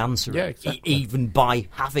didn't need answering. Yeah, exactly. Even by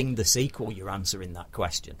having the sequel, you're answering that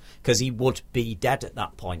question. Because he would be dead at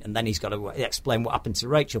that point, and then he's got to explain what happened to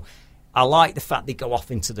Rachel. I like the fact they go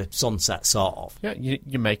off into the sunset, sort of. Yeah,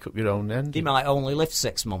 you make up your own end. They might only live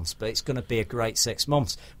 6 months, but it's going to be a great 6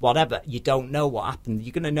 months. Whatever, you don't know what happened.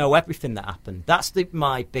 You're going to know everything that happened. That's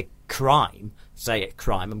my big crime. Say it,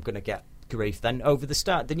 crime. I'm going to get grief then over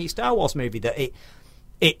the new Star Wars movie, that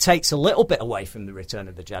it takes a little bit away from the Return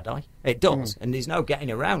of the Jedi. It does, and there's no getting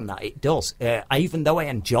around that. It does. Even though I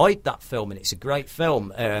enjoyed that film, and it's a great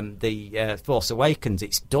film, the Force Awakens,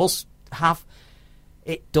 it does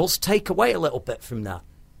take away a little bit from that.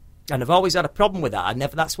 And I've always had a problem with that.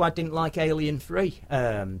 That's why I didn't like Alien 3,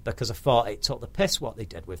 because I thought it took the piss what they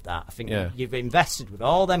did with that. I think you've invested with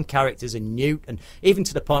all them characters in Newt, and even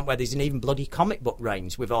to the point where there's an even bloody comic book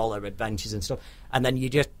range with all her adventures and stuff, and then you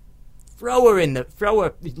just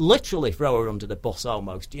literally throw her under the bus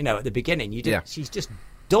almost. At the beginning, she's just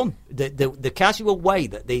done. The casual way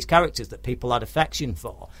that these characters that people had affection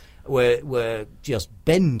for were just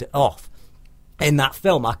binned off. In that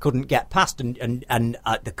film, I couldn't get past, and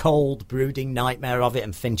the cold, brooding nightmare of it,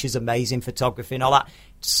 and Fincher's amazing photography and all that.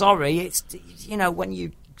 Sorry, it's when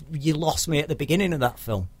you lost me at the beginning of that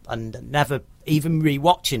film, and never even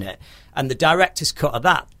rewatching it. And the director's cut of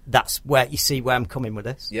that's where you see where I'm coming with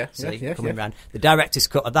this. Coming around. The director's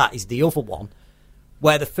cut of that is the other one,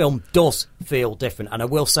 where the film does feel different. And I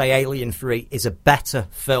will say, Alien 3 is a better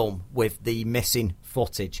film with the missing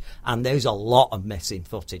footage, and there's a lot of missing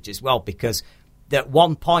footage as well, because at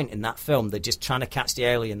one point in that film, they're just trying to catch the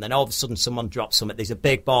alien, then all of a sudden someone drops something, there's a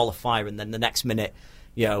big ball of fire, and then the next minute,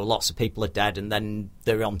 lots of people are dead, and then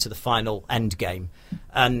they're on to the final end game.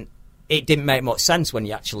 And it didn't make much sense when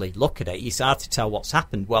you actually look at it. It's hard to tell what's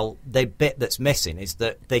happened. Well, the bit that's missing is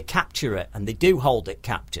that they capture it, and they do hold it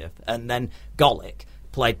captive, and then Golic,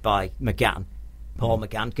 played by Paul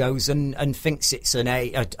McGann, goes and thinks it's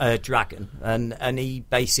a dragon, and he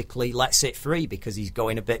basically lets it free because he's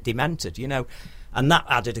going a bit demented, And that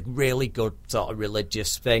added a really good sort of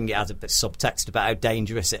religious thing. It had a bit of subtext about how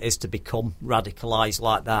dangerous it is to become radicalised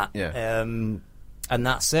like that. Yeah. And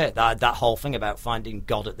that's it. That whole thing about finding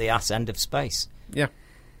God at the ass end of space. Yeah.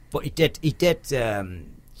 But he did.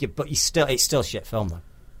 But it's still a shit film, though.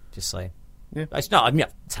 Just saying. Yeah. It's not.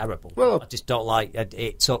 Terrible. Well, I just don't like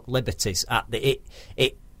it. Took liberties at it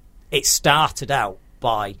started out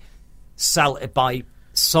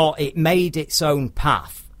it made its own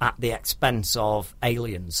path at the expense of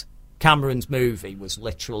Aliens. Cameron's movie was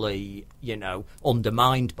literally,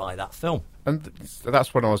 undermined by that film. And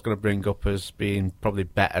that's what I was going to bring up as being probably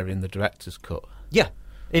better in the director's cut. Yeah,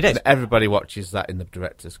 it is. And everybody watches that in the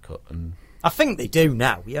director's cut. And I think they do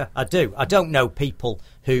now, yeah, I do. I don't know people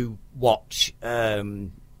who watch...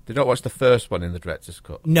 They don't watch the first one in the director's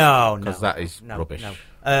cut? No. Because that is rubbish. No.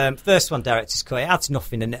 First one, director's cut, it adds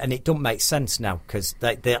nothing, and it doesn't make sense now, because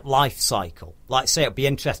the life cycle... Like I say, it'd be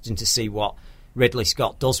interesting to see what Ridley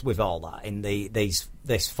Scott does with all that in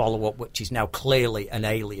this follow-up, which is now clearly an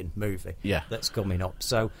Alien movie that's coming up.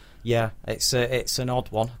 So, yeah, it's an odd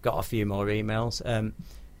one. I've got a few more emails.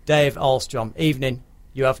 Dave Alstrom, evening.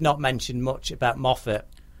 You have not mentioned much about Moffat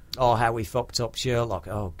or how he fucked up Sherlock.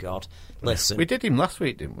 Oh, God. Listen. We did him last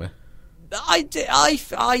week, didn't we?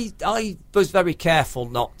 I was very careful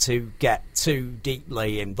not to get too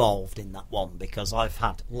deeply involved in that one, because I've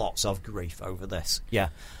had lots of grief over this. Yeah.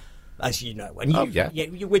 As you know.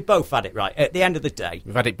 And we both had it right. At the end of the day...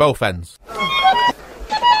 We've had it both ends.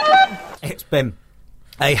 It's been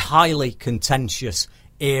a highly contentious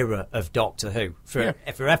era of Doctor Who. For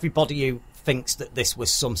everybody who thinks that this was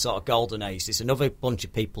some sort of golden age, there's another bunch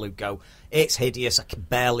of people who go, it's hideous, I can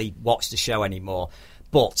barely watch the show anymore.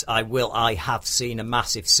 But I have seen a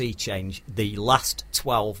massive sea change. The last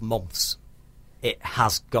 12 months,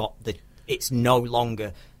 it's no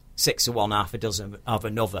longer 6 of one, half a dozen of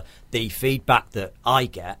another. The feedback that I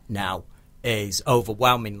get now is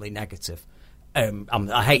overwhelmingly negative.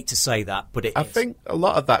 I hate to say that, but I think a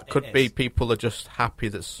lot of that could be people are just happy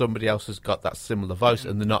that somebody else has got that similar voice,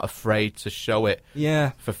 and they're not afraid to show it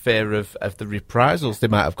for fear of the reprisals they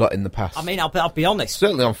might have got in the past. I mean, I'll be honest.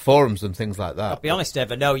 Certainly on forums and things like that. I'll be honest,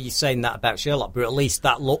 Dave, I know you're saying that about Sherlock, but at least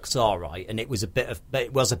that looked all right, and it was a bit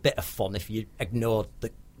of fun if you ignored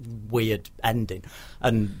the weird ending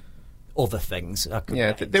and other things.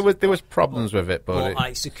 There was problems with it, but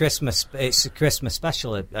it's a Christmas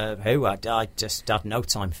special. Who I just had no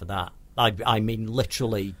time for that. I mean,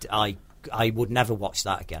 literally, I would never watch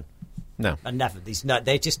that again. No, and never.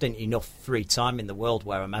 There just ain't enough free time in the world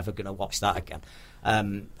where I'm ever going to watch that again.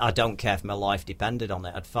 I don't care if my life depended on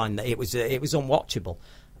it. I'd find that it was unwatchable.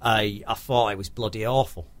 I thought it was bloody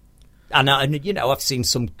awful. And I've seen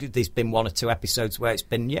there's been 1 or 2 episodes where it's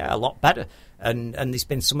been, a lot better. And there's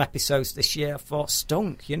been some episodes this year I thought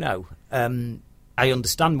stunk, I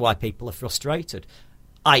understand why people are frustrated.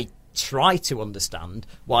 I try to understand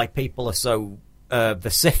why people are so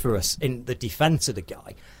vociferous in the defence of the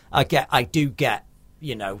guy. I do get,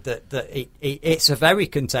 that it's a very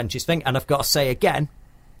contentious thing. And I've got to say again,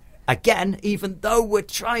 even though we're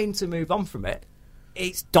trying to move on from it,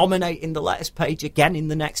 it's dominating the letters page again in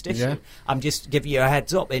the next issue. Yeah. I'm just giving you a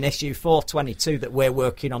heads up. In issue 422 that we're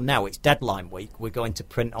working on now, it's deadline week. We're going to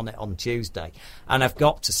print on it on Tuesday. And I've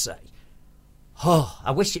got to say,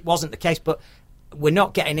 I wish it wasn't the case, but we're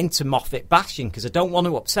not getting into Moffat bashing because I don't want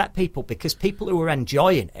to upset people, because people who are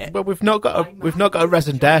enjoying it. Well, we've not got a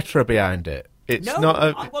Resendetta behind it. It's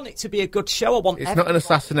I want it to be a good show. It's not an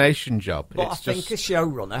assassination job. But I think a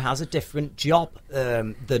showrunner has a different job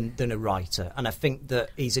than a writer, and I think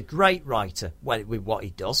that he's a great writer with what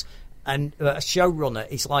he does. And a showrunner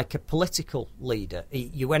is like a political leader.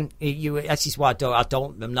 This is why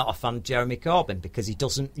I'm not a fan of Jeremy Corbyn, because he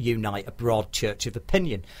doesn't unite a broad church of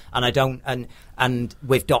opinion. And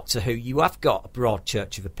with Doctor Who, you have got a broad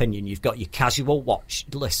church of opinion. You've got your casual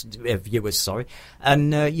viewers,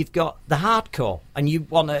 and you've got the hardcore. And you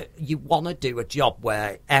wanna do a job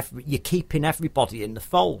where you're keeping everybody in the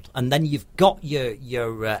fold. And then you've got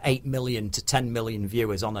your 8 million to 10 million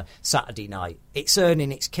viewers on a Saturday night. It's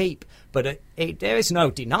earning its keep. But there is no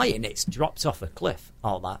denying it's dropped off a cliff,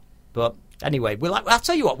 all that. But anyway, I'll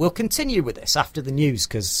tell you what, we'll continue with this after the news,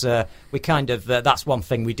 because we that's one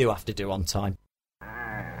thing we do have to do on time.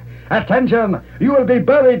 Attention! You will be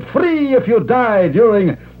buried free if you die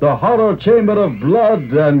during the horror chamber of blood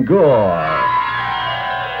and gore.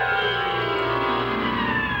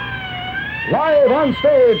 Live on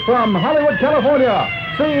stage from Hollywood, California,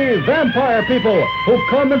 see vampire people who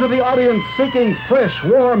come into the audience seeking fresh,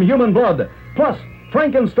 warm human blood, plus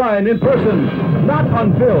Frankenstein in person, not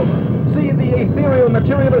on film. See the ethereal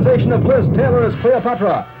materialization of Liz Taylor as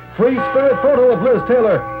Cleopatra. Free spirit photo of Liz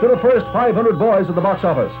Taylor to the first 500 boys at the box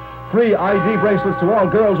office. Free ID bracelets to all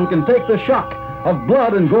girls who can take the shock of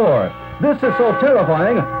blood and gore. This is so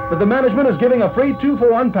terrifying that the management is giving a free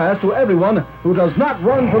 2-for-1 pass to everyone who does not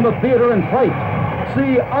run from the theater in fright.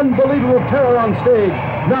 See unbelievable terror on stage,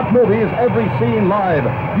 not movies, every scene live.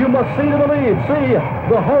 You must see to believe. See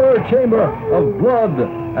the horror chamber of blood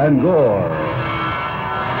and gore.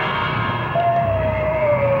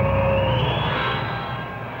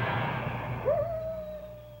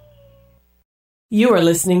 You are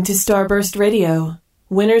listening to Starburst Radio,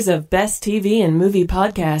 winners of Best TV and Movie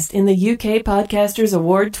Podcast in the UK Podcasters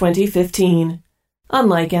Award 2015.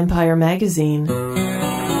 Unlike Empire Magazine.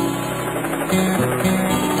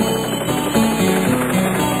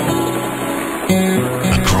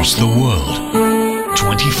 Across the world,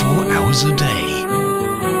 24 hours a day.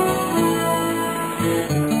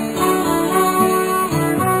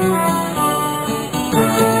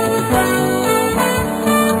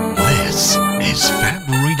 This is Fab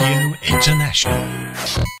Radio International.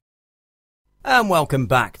 And welcome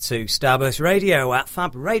back to Starburst Radio at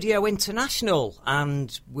Fab Radio International.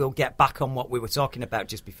 And we'll get back on what we were talking about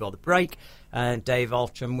just before the break. Dave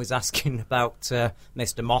Altram was asking about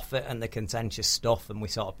Mr. Moffat and the contentious stuff, and we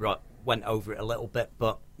sort of went over it a little bit.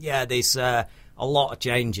 But yeah, there's a lot of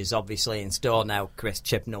changes obviously in store now. Chris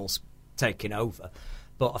Chibnall's taking over.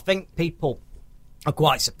 But I think people are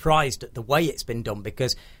quite surprised at the way it's been done,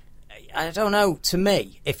 because, I don't know, to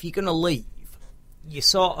me, if you're going to leave, you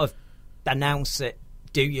sort of announce it,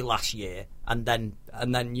 do your last year, and then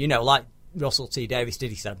you know, like Russell T Davies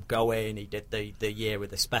did, he said go in, he did the year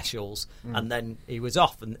with the specials, and then he was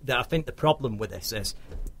off. And I think the problem with this is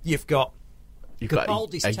you've got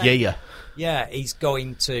a year. Yeah, he's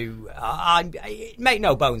going to make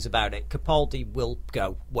no bones about it, Capaldi will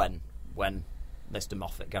go when Mr.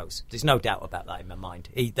 Moffat goes. There's no doubt about that in my mind.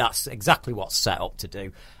 That's exactly what's set up to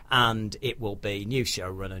do, and it will be new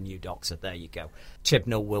showrunner, new Doctor. There you go.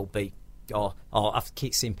 Chibnall will be, or I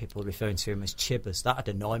keep seeing people referring to him as Chibbers.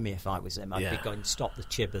 That'd annoy me if I was him. I'd be going, stop the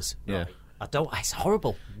Chibbers. Yeah. Right. I don't. It's a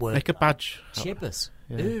horrible word. Make a badge. Chibbers.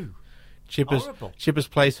 Yeah. Ooh. Chibbers. Horrible. Chibbers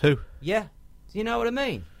plays who? Yeah. Do you know what I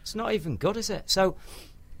mean? It's not even good, is it? So,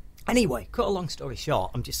 anyway, cut a long story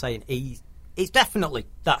short, I'm just saying it's definitely,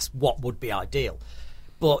 that's what would be ideal.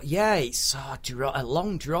 But yeah, it's a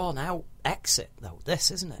long drawn out exit though,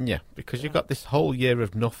 this, isn't it? Yeah, because you've got this whole year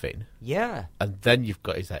of nothing. Yeah. And then you've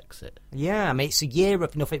got his exit. Yeah, I mean, it's a year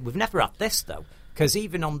of nothing. We've never had this though, because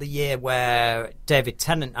even on the year where David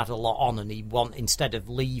Tennant had a lot on and instead of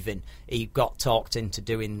leaving, he got talked into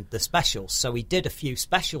doing the specials. So he did a few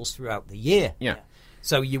specials throughout the year. Yeah.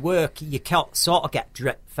 So you sort of get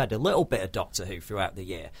drip-fed a little bit of Doctor Who throughout the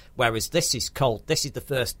year, whereas this is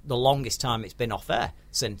the longest time it's been off air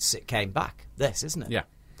since it came back. This, isn't it? Yeah.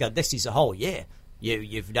 This is a whole year.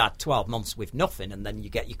 You've had 12 months with nothing, and then you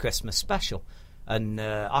get your Christmas special. And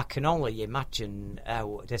I can only imagine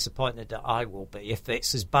how disappointed that I will be if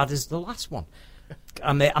it's as bad as the last one.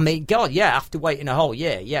 I mean, God, yeah, after waiting a whole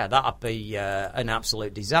year, yeah, that'd be an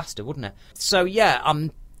absolute disaster, wouldn't it? So, yeah,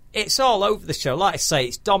 it's all over the show. Like I say,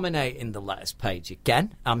 it's dominating the letters page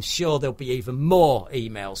again. I'm sure there'll be even more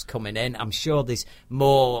emails coming in. I'm sure there's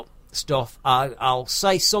more stuff. I'll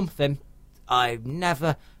say something. I've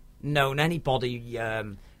never known anybody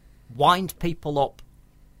wind people up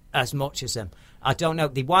as much as him. I don't know.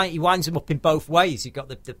 He winds him up in both ways. You've got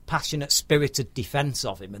the passionate, spirited defence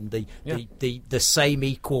of him, and the same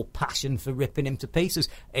equal passion for ripping him to pieces.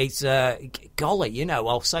 It's golly,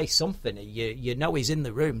 I'll say something. You know he's in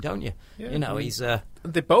the room, don't you? Yeah. He's.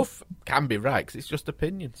 They both can be right because it's just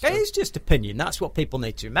opinion. So. It is just opinion. That's what people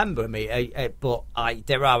need to remember. But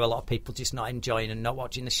there are a lot of people just not enjoying and not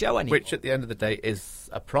watching the show anymore. Which, at the end of the day, is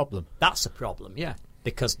a problem. That's a problem, yeah,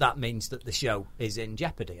 because that means that the show is in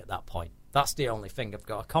jeopardy at that point. That's the only thing I've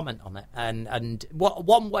got to comment on it. And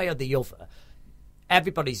one way or the other,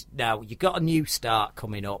 everybody's now, you've got a new start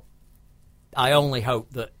coming up. I only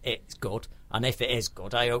hope that it's good. And if it is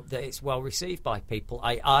good, I hope that it's well received by people.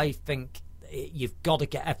 I think you've got to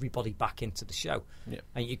get everybody back into the show. Yeah.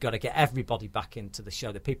 And you've got to get everybody back into the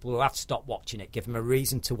show. The people who have stopped watching it, give them a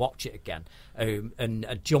reason to watch it again. And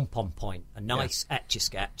a jump-on point, a nice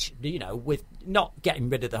etch-a-sketch, with not getting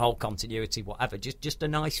rid of the whole continuity, whatever, just a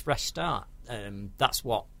nice fresh start. That's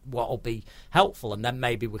what'll be helpful, and then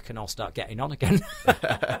maybe we can all start getting on again.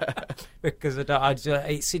 Because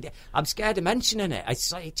I'm scared of mentioning it.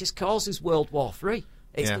 It just causes World War III.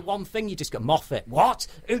 It's the one thing you just go, Moffat. What?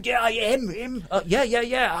 Him?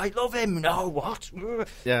 Yeah. I love him. No, what?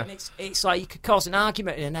 Yeah. And it's like you could cause an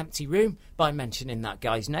argument in an empty room by mentioning that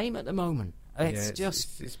guy's name at the moment.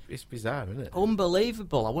 It's bizarre, isn't it?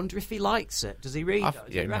 Unbelievable. I wonder if he likes it. Does he read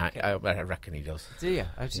it? I reckon he does. Do you?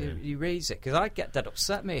 He reads it? Because I'd get dead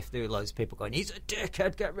upset me if there were loads of people going, he's a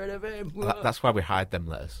dickhead, get rid of him. That's why we hide them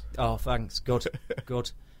letters. Oh, thanks. Good.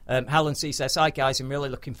 Good. Helen C says, hi guys, I'm really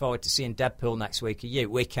looking forward to seeing Deadpool next week. Are you?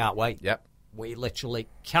 We can't wait. Yep. We literally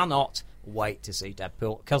cannot wait to see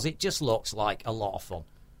Deadpool because it just looks like a lot of fun.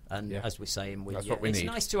 And as we're saying, that's what we need. It's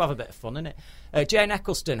nice to have a bit of fun, isn't it? Jane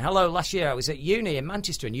Eccleston, hello. Last year I was at uni in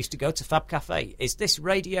Manchester and used to go to Fab Cafe. Is this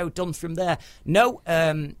radio done from there? No,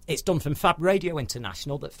 it's done from Fab Radio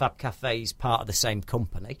International. That Fab Cafe is part of the same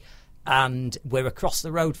company. And we're across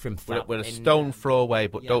the road from Fab. We're a stone throw away,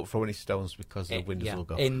 but don't throw any stones because the windows will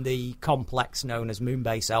go. In the complex known as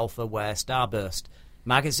Moonbase Alpha, where Starburst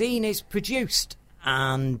magazine is produced.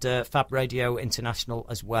 And Fab Radio International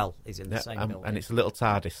as well is in the same building. And it's a little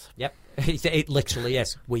TARDIS. Yep, it literally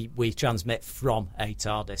is. We transmit from a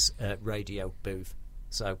TARDIS radio booth.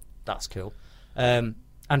 So that's cool.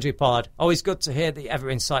 Andrew Pollard, always good to hear the ever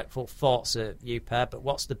insightful thoughts of you pair, but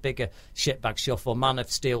what's the bigger shitbag shuffle? Man of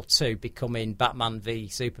Steel 2 becoming Batman v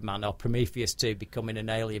Superman, or Prometheus 2 becoming an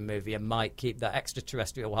alien movie, and might keep that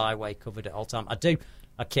extraterrestrial highway covered at all time? I do.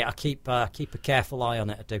 I keep a careful eye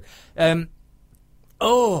on it, I do.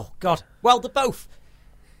 Oh, God. Well, they're both.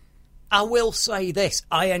 I will say this.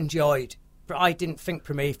 I didn't think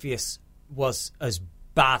Prometheus was as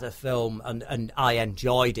bad a film, and I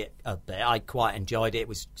enjoyed it a bit. I quite enjoyed it. It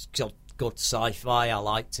was good sci-fi. I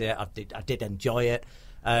liked it. I did enjoy it.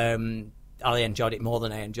 I enjoyed it more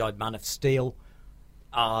than I enjoyed Man of Steel.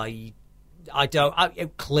 Clearly,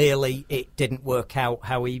 it didn't work out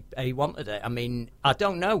how he wanted it. I mean, I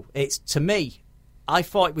don't know. It's, to me, I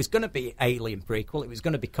thought it was going to be Alien prequel. It was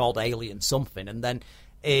going to be called Alien something, and then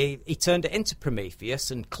he turned it into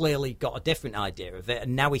Prometheus and clearly got a different idea of it,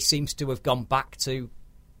 and now he seems to have gone back to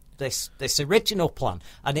this original plan.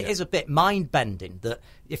 And it is a bit mind-bending that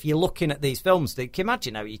if you're looking at these films, you can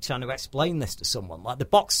imagine how you're trying to explain this to someone. Like, the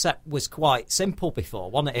box set was quite simple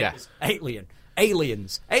before, wasn't it? It was Alien,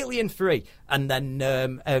 Aliens, Alien 3, and then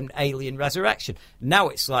Alien Resurrection. Now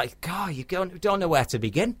it's like, God, you don't know where to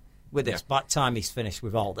begin with this. By the time he's finished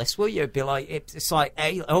with all this, will you? It'd be like, it's like,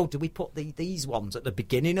 do we put these ones at the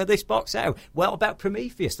beginning of this box set? Well, about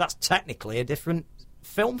Prometheus, that's technically a different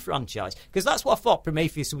film franchise, because that's what I thought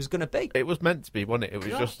Prometheus was going to be. It was meant to be, wasn't it? It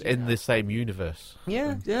was just in the same universe.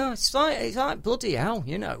 Yeah. It's like bloody hell,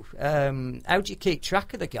 how do you keep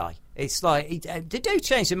track of the guy? It's like they do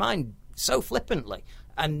change their mind so flippantly,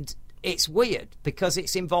 and it's weird because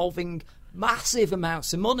it's involving massive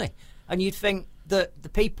amounts of money, and you'd think that the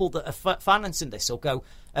people that are financing this will go,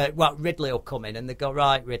 Ridley will come in and they go,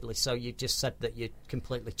 right, Ridley, so you just said that you're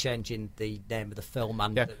completely changing the name of the film.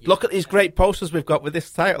 And look at these great posters we've got with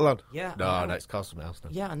this title on. Yeah. No, it's called something else now.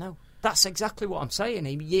 Yeah, I know. That's exactly what I'm saying.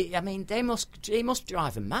 He must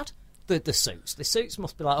drive him mad. The suits. The suits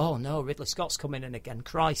must be like, oh no, Ridley Scott's coming in again.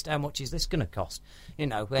 Christ, how much is this going to cost?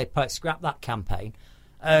 They scrap that campaign.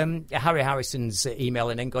 Harry Harrison's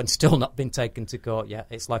emailing in going, still not been taken to court yet.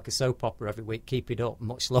 It's like a soap opera every week. Keep it up.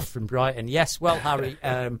 Much love from Brighton. Yes, well, Harry,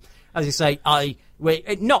 as you say,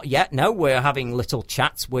 not yet. No, we're having little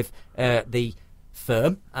chats with the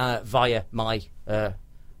firm via my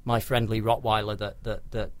friendly Rottweiler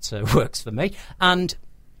that works for me. And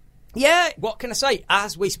yeah, what can I say?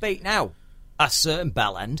 As we speak now, a certain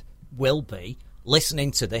bellend will be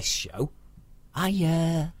listening to this show.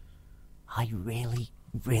 I really,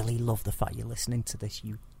 really love the fact you're listening to this,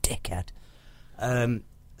 you dickhead.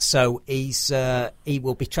 So he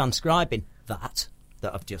will be transcribing that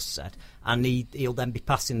I've just said, and he'll then be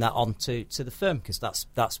passing that on to the firm, because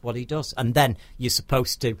that's what he does. And then you're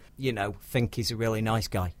supposed to, think he's a really nice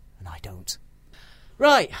guy, and I don't.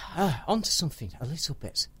 Right, on to something a little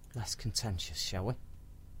bit less contentious, shall we?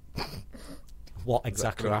 What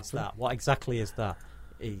exactly is that? What exactly is that?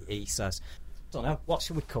 He says. Don't know. What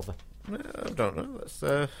should we cover? I don't know. Let's.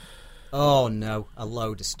 Oh no, a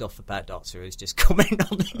load of stuff about Doctor Who's just coming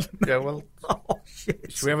on. Yeah, well. Oh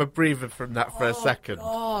shit! Should we have a breather from that for a second?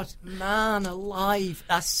 God, man, alive!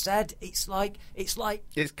 I said it's like it's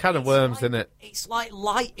kind of worms, isn't it? It's like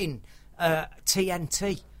lighting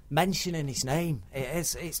TNT, mentioning his name. It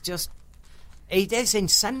is. It's just. It is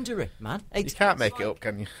incendiary, man. You can't make it up,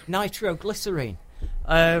 can you? Nitroglycerine.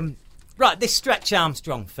 Right, this Stretch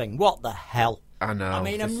Armstrong thing. What the hell? I know. I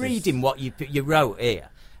mean, I'm reading what you wrote here,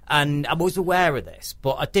 and I was aware of this,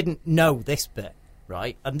 but I didn't know this bit,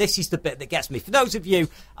 right? And this is the bit that gets me. For those of you,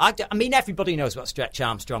 I mean, everybody knows what Stretch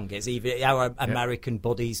Armstrong is. Even our American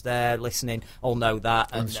buddies there listening all know that.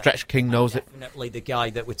 And Stretch King knows it. Definitely the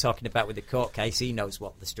guy that we're talking about with the court case, he knows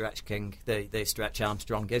what the Stretch King, the Stretch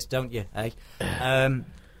Armstrong is, don't you? Eh?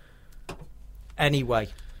 Anyway,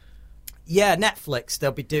 yeah, Netflix,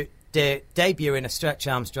 they'll be debuting a Stretch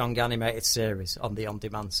Armstrong animated series on the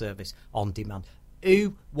on-demand service. On demand.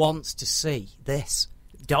 Who wants to see this?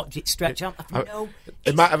 Stretch Armstrong?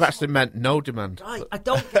 It might have actually meant no demand. Right, I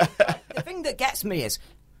don't. The thing that gets me is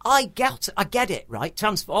I get it. Right,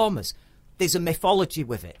 Transformers. There's a mythology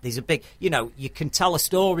with it. There's a big, you can tell a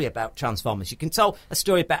story about Transformers. You can tell a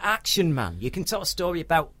story about Action Man. You can tell a story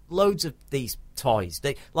about loads of these toys.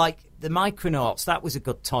 Like the Micronauts, that was a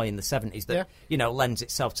good toy in the 70s that, lends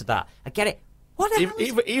itself to that. I get it. What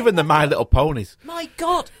even the My Little Ponies. My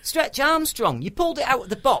God, Stretch Armstrong. You pulled it out of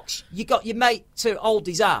the box. You got your mate to hold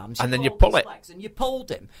his arms. And then you pull it. And you pulled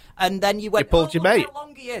him. And then you went, you pulled your mate. How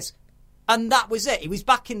long he is. And that was it. He was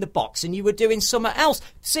back in the box and you were doing something else.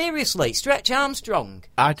 Seriously, Stretch Armstrong.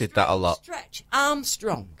 I did that a lot. Stretch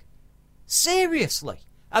Armstrong. Seriously.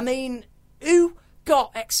 I mean, who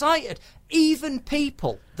got excited? Even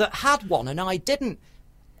people that had one and I didn't.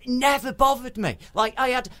 Never bothered me. Like, I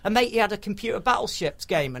had a mate, he had a computer battleships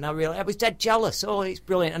game, and I was dead jealous. Oh, it's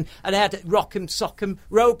brilliant. And I had Rock'em Sock'em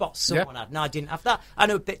Robots someone had, and I didn't have that. I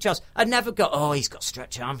know a bit jealous. I never got, he's got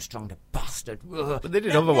Stretch Armstrong, the bastard. But they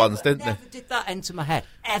did other ones, didn't they? Never did that enter my head.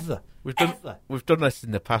 Ever. We've done this in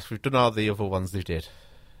the past. We've done all the other ones they did.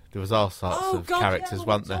 There was all sorts of characters,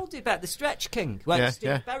 weren't there? I told you about the Stretch King.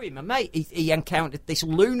 Steve Berry, my mate, he encountered this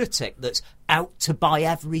lunatic that's out to buy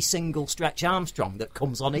every single Stretch Armstrong that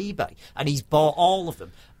comes on eBay, and he's bought all of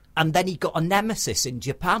them. And then he got a nemesis in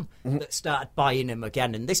Japan that started buying him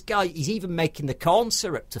again. And this guy, he's even making the corn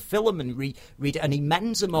syrup to fill them and read it, and he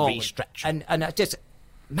mends them all. Re-stretch. And I just,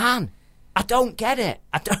 man, I don't get it.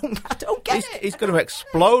 I don't get it. He's going to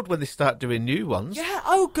explode when they start doing new ones. Yeah.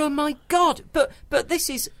 Oh God, my God. But this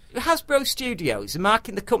is Hasbro Studios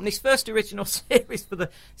marking the company's first original series for the.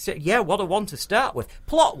 What a one to start with.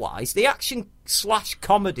 Plot-wise, the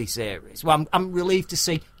action/comedy series. Well, I'm relieved to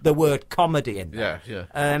see the word comedy in there.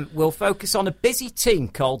 Yeah. Will focus on a busy teen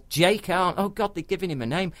called Jake Oh God, they're giving him a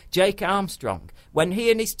name, Jake Armstrong. When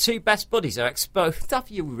he and his two best buddies are exposed... Have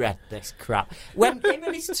you read this crap? When him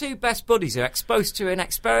and his two best buddies are exposed to an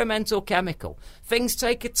experimental chemical, things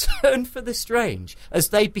take a turn for the strange as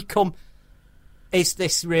they become... Is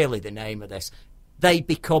this really the name of this? They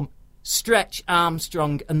become Stretch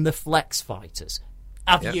Armstrong and the Flex Fighters.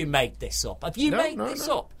 Have you made this up? Have you made this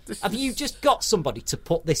up? Have you just got somebody to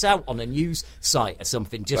put this out on a news site or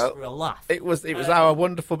something just for a laugh? It was our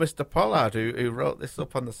wonderful Mr. Pollard who wrote this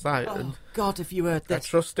up on the site. Oh, God, have you heard this? I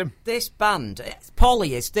trust him. This band,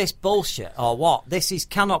 Polly, is this bullshit or what?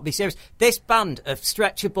 Cannot be serious. This band of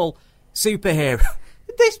stretchable superheroes...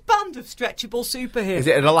 This band of stretchable superheroes... Is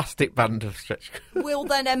it an elastic band of stretch? Will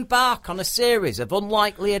then embark on a series of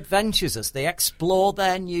unlikely adventures as they explore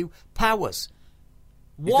their new powers.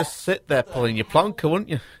 You just sit there pulling your plonker, wouldn't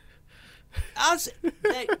you?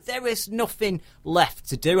 There is nothing left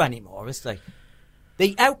to do anymore, is there?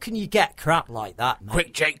 How can you get crap like that, mate?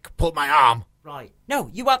 Quick, Jake, pull my arm. Right.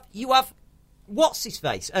 No, you have... What's his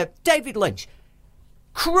face? David Lynch.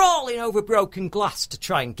 Crawling over broken glass to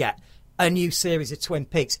try and get... a new series of Twin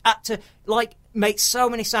Peaks. Had to, make so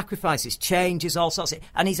many sacrifices, changes, all sorts of...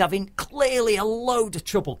 And he's having clearly a load of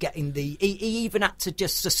trouble getting the... He even had to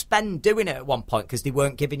just suspend doing it at one point because they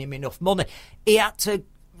weren't giving him enough money. He had to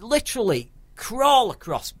literally crawl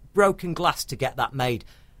across broken glass to get that made.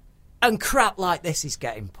 And crap like this is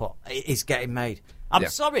getting made. I'm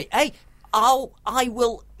sorry. Hey, I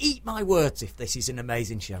will eat my words if this is an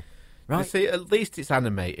amazing show. Right? You see, at least it's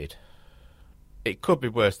animated. It could be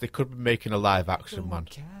worse. They could be making a live-action one.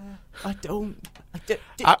 I don't.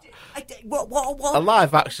 A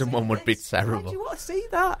live-action one would be terrible. Why do you want to see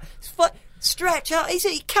that? Stretch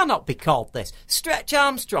it cannot be called this. Stretch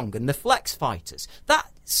Armstrong and the Flex Fighters. That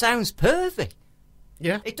sounds perfect.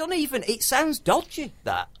 Yeah. It sounds dodgy,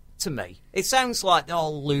 that, to me. It sounds like they're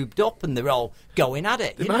all lubed up and they're all going at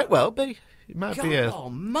it. It might well be. It might God be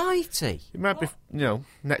almighty. It might be,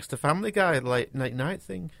 next to Family Guy, late night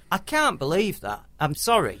thing. I can't believe that. I'm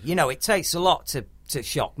sorry. It takes a lot to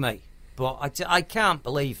shock me. But I can't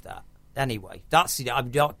believe that. Anyway,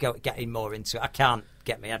 I'm not getting more into it. I can't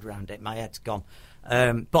get my head around it. My head's gone.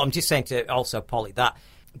 But I'm just saying to also Polly that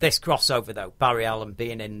this crossover, though, Barry Allen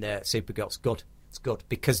being in Supergirl's good. It's good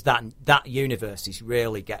because that universe is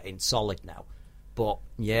really getting solid now. But,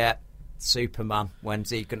 yeah, Superman, when's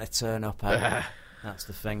he going to turn up? That's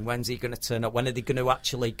the thing. When's he going to turn up? When are they going to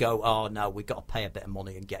actually go, oh, no, we've got to pay a bit of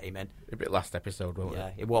money and get him in? A bit last episode, won't it? Yeah,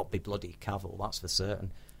 it won't be bloody Cavill, that's for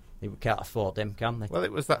certain. We can't afford him, can they? Well,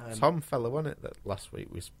 it was that Tom fella, wasn't it, that last week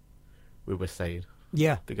we were saying?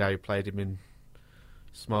 Yeah. The guy who played him in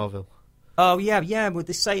Smallville. Oh, yeah, well,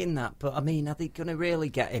 they're saying that, but, I mean, are they going to really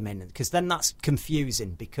get him in? Because then that's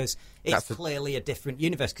confusing, because it's clearly a different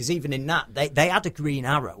universe, because even in that, they had a Green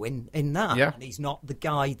Arrow in that, and he's not the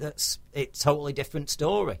guy it's a totally different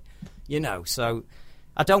story, so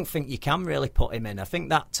I don't think you can really put him in. I think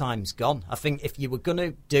that time's gone. I think if you were going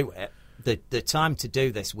to do it, the time to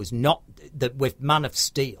do this was not with Man of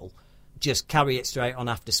Steel, just carry it straight on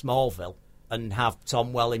after Smallville, and have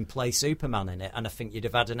Tom Welling play Superman in it, and I think you'd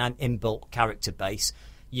have had an inbuilt character base.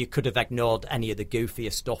 You could have ignored any of the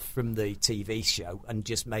goofier stuff from the TV show and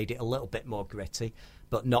just made it a little bit more gritty,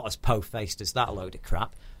 but not as po-faced as that load of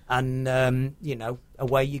crap. And,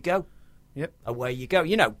 away you go. Yep. Away you go.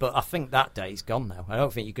 But I think that day's gone now. I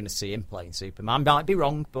don't think you're going to see him playing Superman. I might be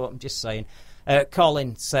wrong, but I'm just saying.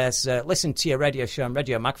 Colin says, listen to your radio show and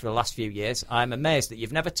Radio Mag for the last few years. I'm amazed that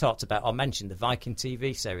you've never talked about or mentioned the Viking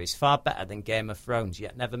TV series. Far better than Game of Thrones,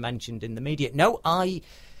 yet never mentioned in the media. No, I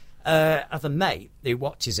have a mate who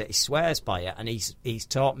watches it. He swears by it, and he's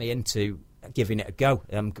taught me into giving it a go.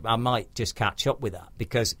 I might just catch up with that,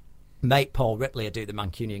 because mate Paul Ripley, I do the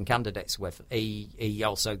Mancunian Candidates with. He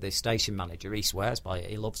also the station manager. He swears by it.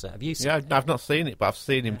 He loves it. Have you seen it? Yeah, I've not seen it, but I've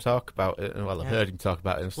seen him talk about it. Well, I've heard him talk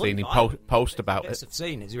about it. I've seen him post about it. I've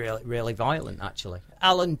seen it's really, really violent, actually.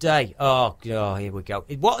 Alan Day. Oh, here we go.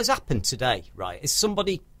 What has happened today? Right? Is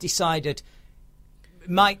somebody decided?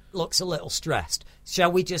 Mike looks a little stressed.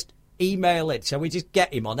 Shall we just email it? Shall we just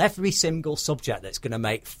get him on every single subject that's going to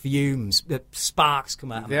make sparks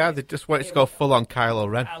come out? Yeah, they just wanted to go full on Kylo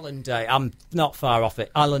Ren. Alan Day, I'm not far off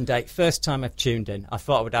it. Alan Day, first time I've tuned in. I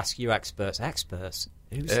thought I would ask you experts. Experts?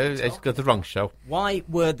 It's got the wrong show. Why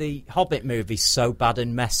were the Hobbit movies so bad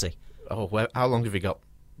and messy? Oh, how long have you got?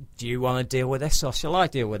 Do you want to deal with this, or shall I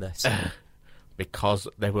deal with this? Because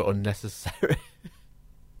they were unnecessary,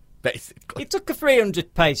 basically. You took a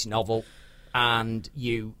 300-page novel and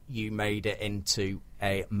you made it into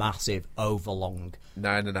a massive, overlong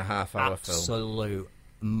 9.5-hour film. Absolute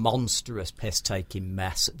monstrous piss-taking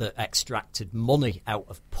mess that extracted money out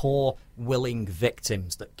of poor, willing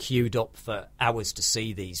victims that queued up for hours to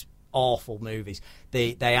see these awful movies.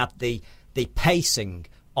 They had the pacing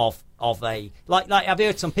of a like I've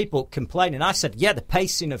heard some people complaining. I said, yeah, the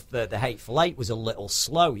pacing of the Hateful Eight was a little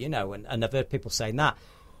slow, and I've heard people saying that.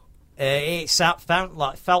 It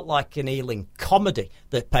felt like an Ealing comedy,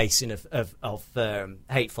 the pacing of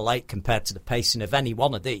Hateful Eight compared to the pacing of any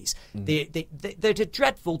one of these. They're a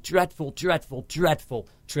dreadful, dreadful, dreadful, dreadful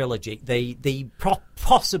trilogy.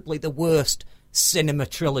 Possibly the worst cinema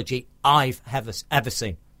trilogy I've ever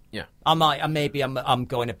seen. Yeah, I'm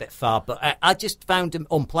going a bit far, but I just found them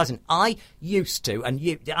unpleasant. I used to, and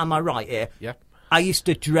am I right here? Yeah. I used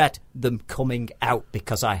to dread them coming out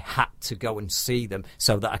because I had to go and see them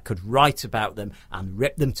so that I could write about them and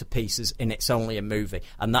rip them to pieces in It's Only a Movie.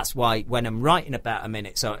 And that's why when I'm writing about them in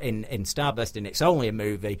Starburst in It's Only a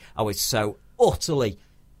Movie, I was so utterly,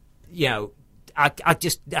 I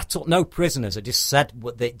took no prisoners. I just said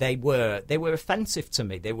what they were offensive to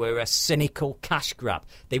me. They were a cynical cash grab.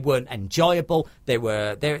 They weren't enjoyable.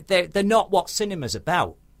 They're not what cinema's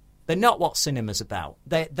about. They're not what cinema's about.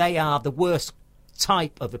 They are the worst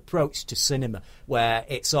type of approach to cinema where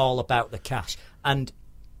it's all about the cash, and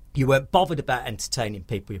you weren't bothered about entertaining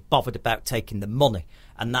people. You're bothered about taking the money,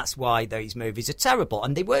 and that's why these movies are terrible.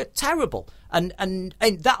 And they were terrible. And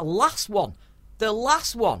that last one, the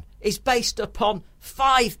last one is based upon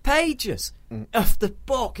 5 pages of the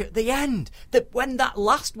book at the end. That when that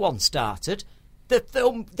last one started,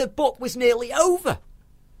 the book was nearly over.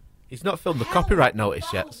 He's not filmed the copyright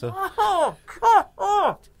notice yet, so... Oh,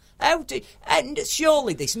 God! And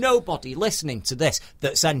surely there's nobody listening to this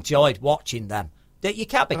that's enjoyed watching them. That you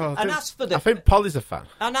can't be. I think Polly's a fan.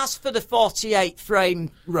 And as for the 48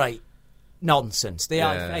 frame rate nonsense, the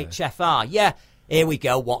HFR, here we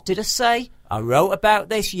go. What did I say? I wrote about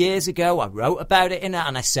this years ago. I wrote about it and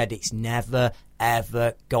I said it's never,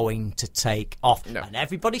 ever going to take off. No. And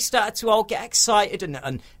everybody started to all get excited,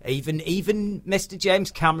 and even Mr.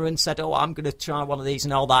 James Cameron said, "Oh, I'm going to try one of these,"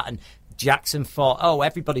 and all that. And Jackson thought, "Oh,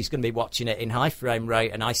 everybody's going to be watching it in high frame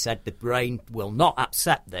rate," and I said, "The brain will not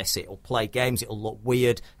accept this. It'll play games. It'll look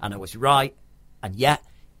weird," and I was right. And yet,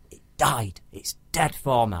 it died. It's dead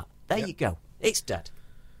format. There you go. It's dead.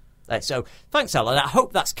 So thanks, Alan. I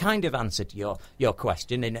hope that's kind of answered your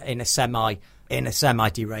question in a semi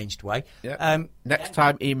deranged way. Yeah. Next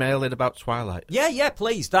time, email in about Twilight. Yeah,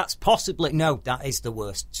 please. That's possibly that is the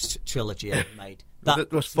worst trilogy ever made. There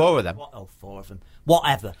was 4 of them. 4 of them.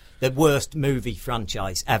 Whatever. The worst movie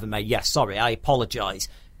franchise ever made. Yes, sorry, I apologise.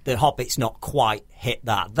 The Hobbit's not quite hit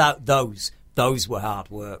that. Those were hard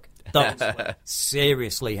work. Those were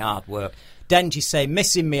seriously hard work. Denji say,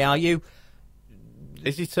 "Missing me, are you?"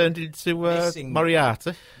 Is he turned into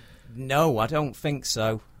Moriarty? No, I don't think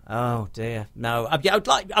so. Oh dear, no.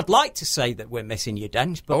 I'd like to say that we're missing you,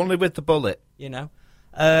 Denj, but only with the bullet. You know.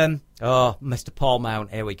 Mr. Paul Mount.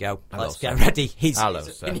 Here we go. Let's get ready. His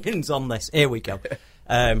opinions on this. Here we go.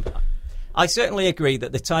 I certainly agree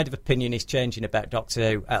that the tide of opinion is changing about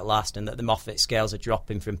Doctor Who at last, and that the Moffat scales are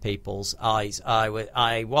dropping from people's eyes. I'm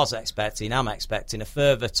expecting a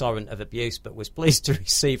further torrent of abuse, but was pleased to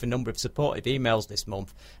receive a number of supportive emails this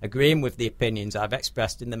month, agreeing with the opinions I've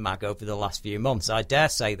expressed in the mag over the last few months. I dare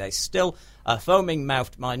say there's still a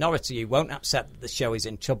foaming-mouthed minority who won't accept that the show is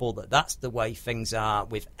in trouble, that's the way things are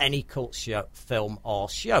with any cult show, film or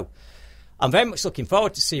show. I'm very much looking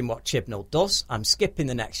forward to seeing what Chibnall does. I'm skipping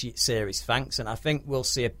the next series, thanks, and I think we'll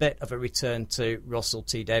see a bit of a return to Russell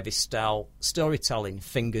T Davies style storytelling,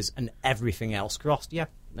 fingers and everything else crossed. Yeah,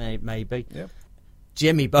 maybe. Yeah.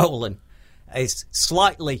 Jimmy Boland is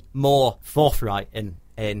slightly more forthright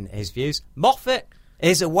in his views. Moffat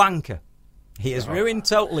is a wanker. He has ruined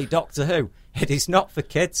totally Doctor Who. It is not for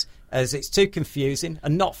kids, as it's too confusing,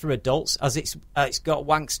 and not for adults, as it's got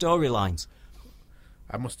wank storylines.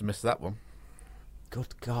 I must have missed that one.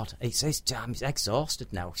 Good God, he's exhausted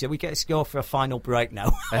now. Shall we get a score for a final break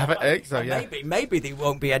now? I think so, yeah. Maybe there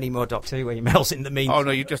won't be any more Doctor Who emails in the meantime. Oh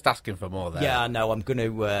no, you're just asking for more there. Yeah, no, I'm going to.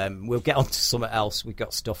 We'll get on to something else. We've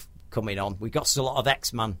got stuff coming on. We've got a lot of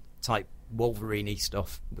X-Man type Wolverine-y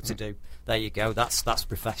stuff to do. There you go. That's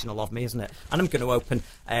professional of me, isn't it? And I'm going to open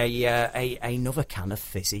another can of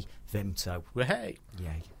fizzy Vimto. Hey,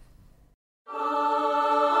 yay!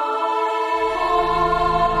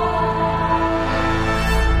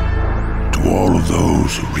 All of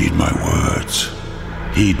those who read my words,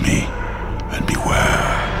 heed me and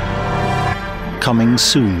beware. Coming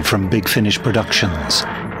soon from Big Finish Productions,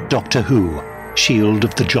 Doctor Who, Shield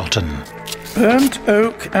of the Jotun. Burnt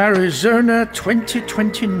Oak, Arizona,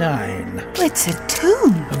 2029. It's a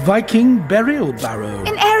tomb. A Viking burial barrow.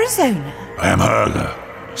 In Arizona. I am Herger,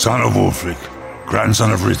 son of Ulfric,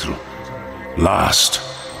 grandson of Rittel, last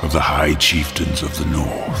of the High Chieftains of the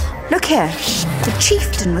North. Look here. The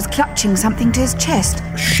chieftain was clutching something to his chest.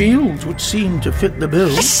 A shield would seem to fit the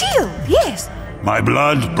bill. A shield, yes. My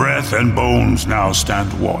blood, breath, and bones now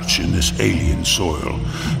stand watch in this alien soil,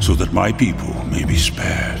 so that my people may be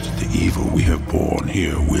spared the evil we have borne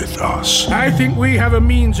here with us. I think we have a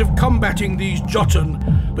means of combating these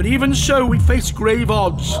Jotun, but even so we face grave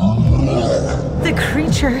odds. The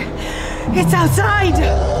creature, it's outside.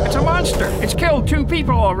 It's a monster. It's killed 2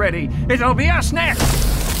 people already. It'll be us next.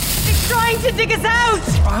 It's trying to dig us out!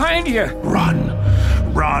 Behind you! Run!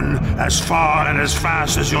 Run as far and as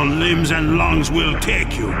fast as your limbs and lungs will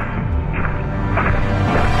take you.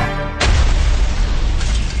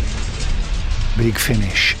 Big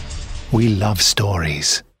Finish. We love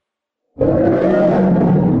stories.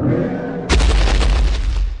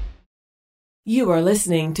 You are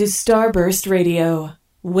listening to Starburst Radio,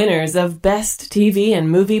 winners of Best TV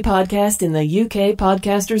and Movie Podcast in the UK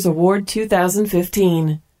Podcasters Award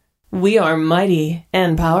 2015. We are mighty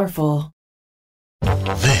and powerful.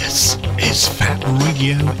 This is Fat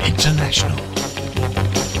Radio International.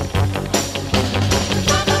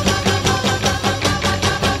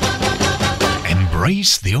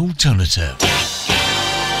 Embrace the alternative.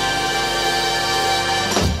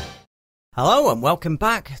 Hello and welcome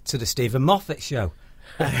back to the Stephen Moffat Show.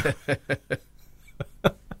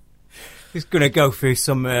 Just going to go through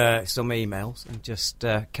some emails and just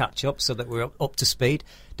catch up so that we're up to speed.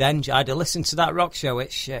 Denge, I had to listen to that rock show.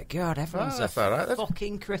 It's shit. God, everyone's a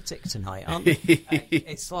fucking critic tonight, aren't they?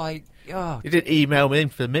 It's like, oh. You didn't email me in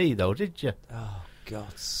for me, though, did you? Oh,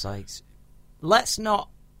 God's sakes. Let's not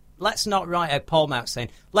write Paul Mount saying,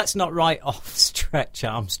 let's not write off Stretch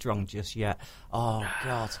Armstrong just yet. Oh,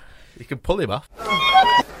 God. You can pull him off.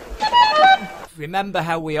 Remember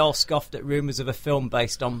how we all scoffed at rumours of a film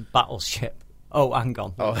based on Battleship? Oh, hang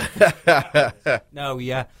on. Oh. No,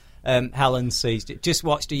 yeah. Helen seized it. Just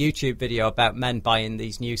watched a YouTube video about men buying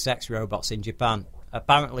these new sex robots in Japan.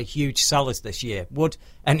 Apparently huge sellers this year. Would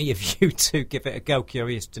any of you two give it a go?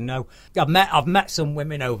 Curious to know. I've met some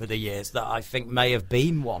women over the years that I think may have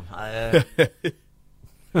been one.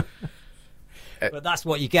 But that's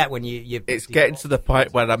what you get when you it's getting to the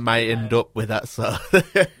point where I might end up with that sort.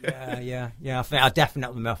 Yeah. I think I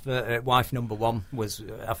definitely my wife number one was.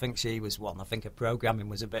 I think she was one. I think her programming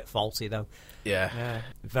was a bit faulty though. Yeah.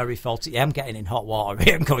 Very faulty. Yeah, I'm getting in hot water.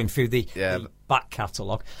 I'm going through the back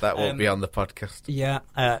catalogue. That won't be on the podcast. Yeah.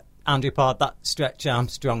 Andrew Pard, that Stretch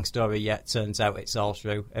Armstrong story, turns out it's all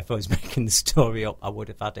true. If I was making the story up, I would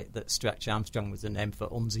have had it that Stretch Armstrong was the name for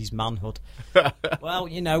Unzi's manhood. Well,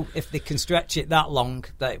 if they can stretch it that long,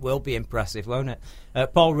 that will be impressive, won't it?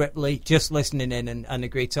 Paul Ripley, just listening in and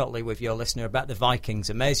agree totally with your listener about the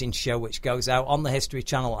Vikings. Amazing show which goes out on the History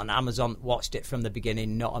Channel and Amazon. Watched it from the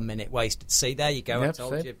beginning, not a minute wasted. See, there you go. Yep, I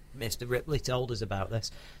told you, Mr. Ripley told us about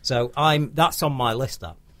this. So that's on my list,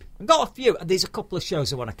 that. I've got a few. There's a couple of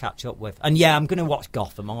shows I want to catch up with. And I'm going to watch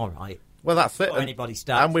Gotham, all right. Well, that's it. Anybody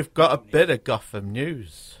starts. And we've got a bit of Gotham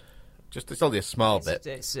news. It's only a small bit.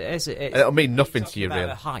 It'll mean nothing to you, really.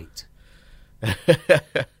 Her height?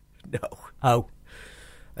 No. Oh.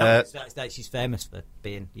 That she's famous for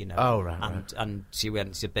being, Oh, right. And she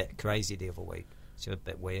went a bit crazy the other week. She was a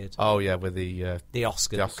bit weird. Oh, yeah, with the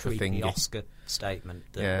Oscar, the creepy thingy. Oscar statement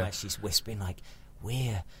where she's whispering like,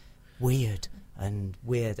 weird. And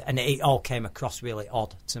weird, and it all came across really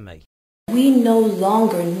odd to me. We no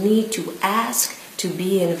longer need to ask to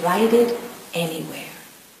be invited anywhere.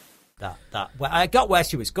 Well, I got where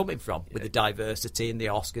she was coming from with the diversity and the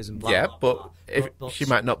Oscars and blah, blah, but, blah. But she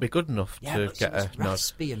might not be good enough to but get a nod.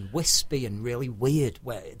 Raspy and wispy and really weird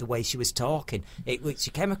the way she was talking. She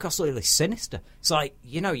came across really sinister. It's like,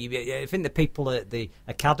 I think the people at the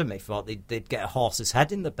Academy thought they'd get a horse's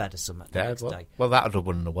head in the bed or something the next day. Well, that would have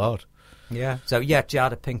won an award. Yeah. So,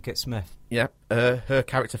 Jada Pinkett Smith. Yeah. Her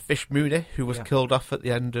character, Fish Mooney, who was killed off at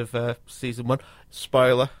the end of season 1.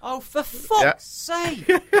 Spoiler. Oh, for fuck's sake.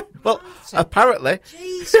 Well, apparently...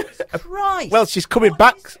 Jesus Christ. Well, she's coming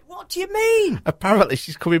back. What do you mean? Apparently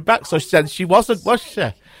she's coming back, so she said she wasn't, was she?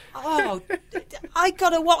 Oh, I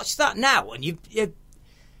got to watch that now, and you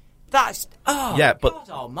that's... Oh, yeah, but God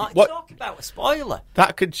almighty. Talk about a spoiler.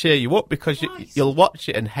 That could cheer you up, because you'll watch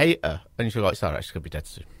it and hate her, and you'll go, it's all right, she's going to be dead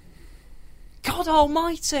soon. God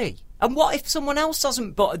almighty. And what if someone else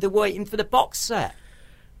hasn't bought? They're waiting for the box set.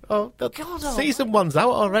 Oh, season 1's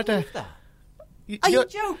out already. Are you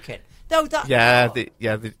joking? No,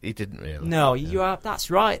 he didn't really. No, you are.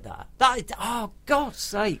 That's right. Oh, God's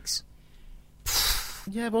sakes.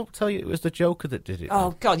 Yeah, I won't tell you it was the Joker that did it.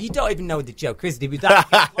 Oh, God, you don't even know the Joker, is it?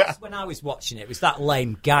 That's when I was watching it. It was that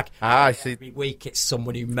lame gag. I see. Every week it's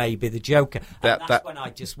someone who may be the Joker. And that's when I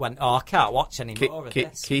just went, I can't watch any more of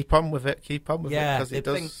this. Keep on with it, because it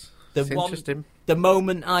does interest him. The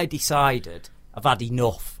moment I decided I've had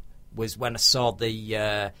enough was when I saw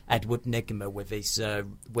the Edward Nygma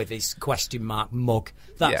with his question mark mug.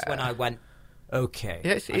 That's when I went,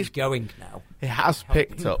 okay, he's going now. It has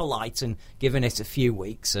picked up. Polite and giving it a few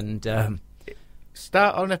weeks and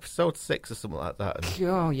start on episode 6 or something like that.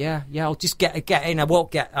 Oh yeah. I'll just get in. I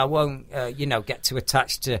won't get too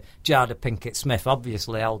attached to Jada Pinkett Smith.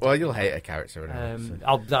 Obviously, you'll hate her character. I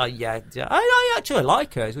actually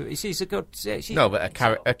like her. She's a good. But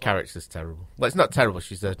her character's terrible. Well, it's not terrible.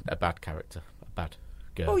 She's a bad character, a bad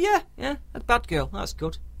girl. Oh yeah, a bad girl. That's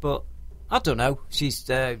good, but. I don't know. She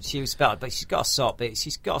was bad, but she's got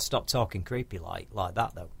to stop talking creepy like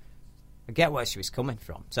that though. I get where she was coming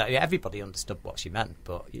from. So everybody understood what she meant,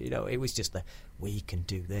 but it was just we can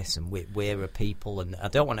do this and we're a people, and I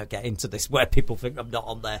don't want to get into this where people think I'm not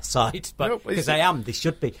on their side, but because I am. There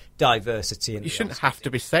should be diversity. You shouldn't have to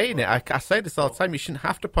be saying it. I say this all the time. You shouldn't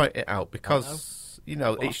have to point it out because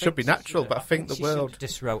it should be natural. But I think the world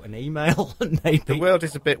just wrote an email, and maybe the world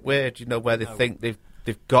is a bit weird. Where they think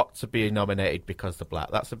they've got to be nominated because they're black.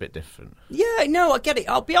 That's a bit different. Yeah, no, I get it.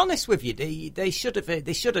 I'll be honest with you. They should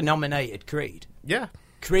have nominated Creed. Yeah.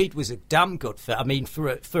 Creed was a damn good film. I mean,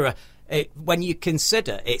 when you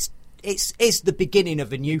consider it's the beginning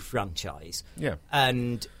of a new franchise. Yeah.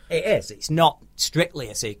 And it is. It's not strictly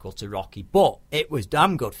a sequel to Rocky, but it was a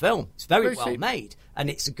damn good film. It's very well made, and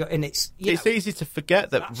it's easy to forget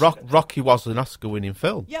that Rocky was an Oscar-winning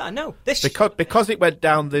film. Yeah, I know. Because it went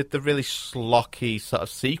down the really schlocky sort of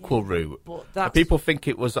sequel route. People think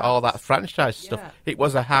it was all that franchise stuff. It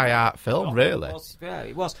was a high art film, really.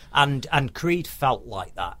 It was. And Creed felt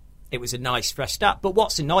like that. It was a nice fresh start. But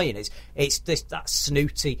what's annoying is that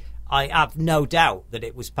snooty. I have no doubt that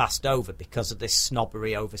it was passed over because of this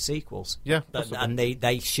snobbery over sequels. Yeah, and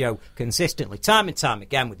they show consistently, time and time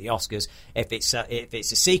again with the Oscars, if it's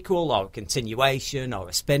a sequel or a continuation or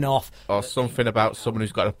a spin-off or something about someone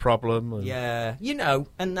who's got a problem. Yeah,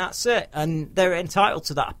 and that's it. And they're entitled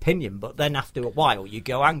to that opinion. But then after a while, you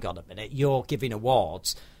go, hang on a minute, you're giving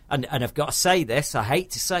awards. And I've got to say this, I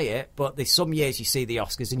hate to say it, but there's some years you see the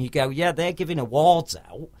Oscars and you go, yeah, they're giving awards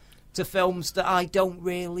out to films that I don't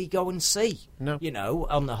really go and see. No.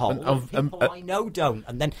 On the whole. People I know don't.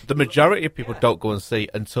 And then the majority of people don't go and see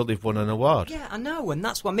until they've won an award. Yeah, I know, and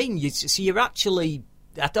that's what I mean. You're actually,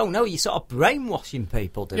 I don't know, you're sort of brainwashing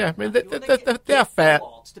people. Yeah, I mean, they are fair.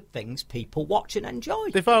 Awards to things people watch and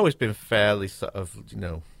enjoy. They've always been fairly sort of,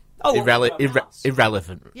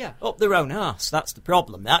 irrelevant. Yeah, up their own arse. That's the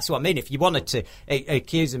problem. That's what I mean. If you wanted to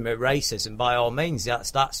accuse them of racism, by all means,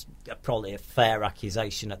 that's probably a fair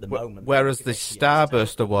accusation at the moment. Whereas the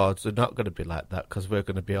Starburst Awards are not going to be like that because we're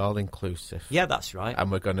going to be all inclusive. Yeah, that's right.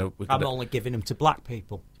 And I'm only giving them to black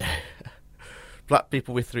people. Black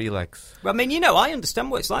people with 3 legs. Well, I mean, I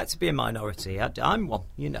understand what it's like to be a minority. I'm one,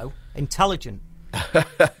 intelligent.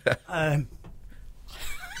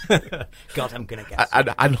 God, I'm going to get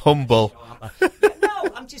and humble.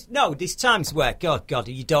 There's times where, God,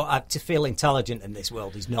 you don't have to feel intelligent in this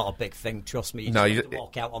world is not a big thing. Trust me. You just have to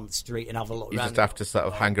walk out on the street and have a look around. You just have to sort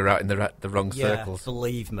of hang around in the wrong circles.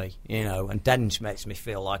 Believe me, and Denge makes me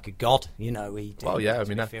feel like a god. He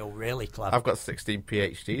I feel really clever. I've got 16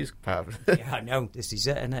 PhDs, part of it. Yeah, I know. This is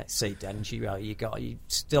it, isn't it? See, Denge, you're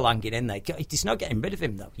still hanging in there. It's not getting rid of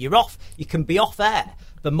him, though. You're off. You can be off air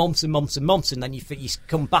for months and months and months, and then you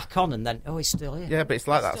come back on, and then he's still here. Yeah, but it's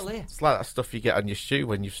like that. It's like that stuff you get on your shoe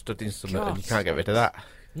when you've stood in something and you can't get rid of that.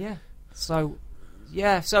 Yeah. So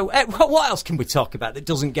what else can we talk about that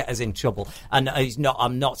doesn't get us in trouble? And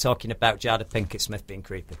I'm not talking about Jada Pinkett Smith being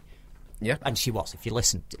creepy. Yeah. And she was. If you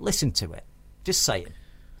listen to it, just saying.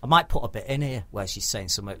 I might put a bit in here where she's saying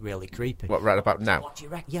something really creepy. What, right about now? What do you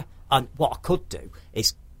reckon? Yeah. And what I could do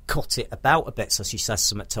is cut it about a bit so she says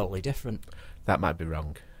something totally different. That might be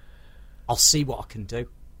wrong. I'll see what I can do.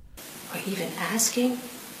 Or even asking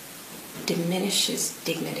diminishes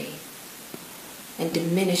dignity and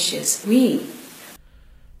diminishes me.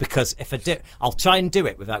 Because if I do, I'll try and do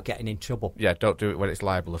it without getting in trouble. Yeah, don't do it when it's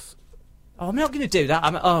libelous. Oh, I'm not going to do that.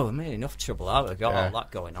 I'm in enough trouble. I've got all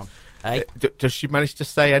that going on. Hey? Does she manage to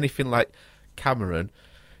say anything like Cameron,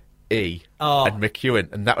 and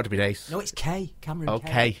McEwen, and that would have been ace? No, it's K. Cameron. Oh,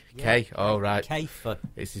 K. K. Oh, right. K for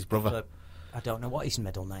it's his brother. I don't know what his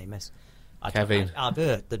middle name is. Kevin. I've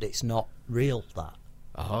heard that it's not real. That.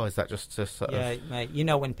 Oh, is that just to sort of... Yeah,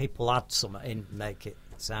 mate. When people add something in, make it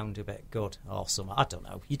sound a bit good or something. I don't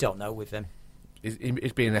know. You don't know with him. He's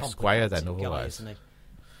being an Esquire then, otherwise. Guy, isn't he?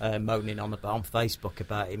 Moaning on Facebook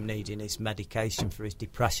about him needing his medication for his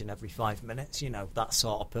depression every 5 minutes. That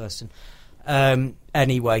sort of person.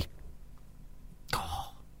 Anyway.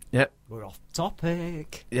 Yep. We're off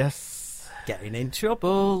topic. Yes. Getting in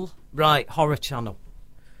trouble. Right, Horror Channel.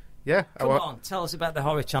 Yeah. Come on, tell us about the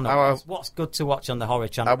Horror Channel. What's good to watch on the Horror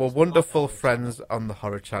Channel? Our wonderful friends on the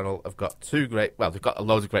Horror Channel have got they've got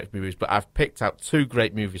loads of great movies, but I've picked out 2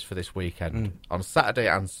 great movies for this weekend, on Saturday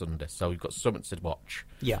and Sunday, so we've got something to watch.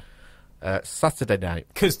 Yeah. Saturday night.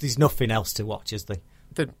 Because there's nothing else to watch, is there?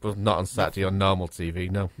 Well, not on Saturday on normal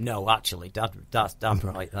TV, no. No, actually, that's damn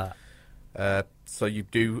right, that. So you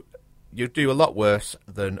do a lot worse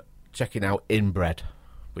than checking out Inbred,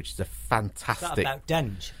 which is a fantastic... Is that about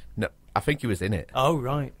Denge? No, I think he was in it. Oh,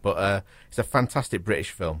 right. But it's a fantastic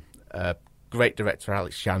British film. Great director,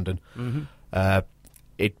 Alex Shandon. Mm-hmm.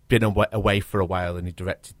 He'd been away for a while and he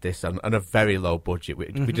directed this on a very low budget.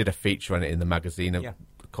 We did a feature on it in the magazine a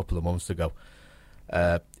couple of months ago.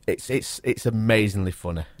 It's amazingly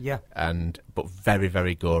funny. Yeah. But very,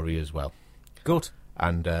 very gory as well. Good.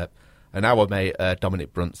 And our mate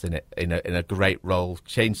Dominic Brunt's in it in a great role,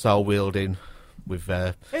 chainsaw wielding with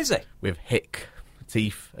is he? With hick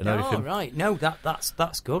teeth and everything. Oh right, no,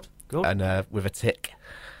 that's good. Good. And with a tick.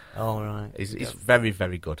 All right. He's very,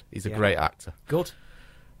 very good. He's a great actor. Good.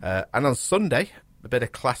 And on Sunday, a bit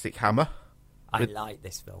of classic Hammer. I like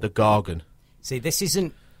this film. The Gorgon. See, this is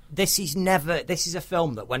a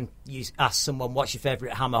film that when you ask someone what's your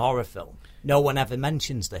favourite Hammer horror film, no one ever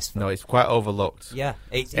mentions this film. No, it's quite overlooked. Yeah,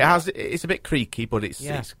 it's a bit creaky, but it's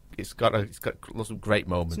got lots of great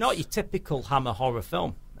moments. It's not your typical Hammer horror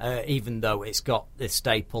film, even though it's got the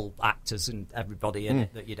staple actors and everybody in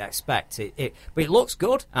it that you'd expect. But it looks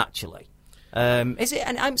good, actually. Is it?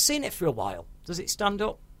 And I haven't seen it for a while. Does it stand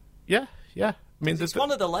up? Yeah. I mean, it's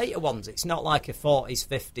one of the later ones. It's not like a 40s,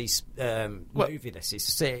 50s movie. This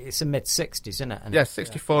it's a mid 60s, isn't it? And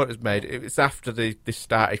 64 it was made. It's after they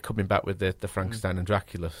started coming back with the Frankenstein and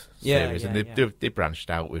Dracula series, and they branched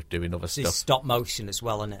out with doing other stuff. It's stop motion as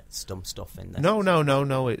well, isn't it? Some stuff in there. No.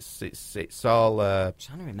 It's all. I'm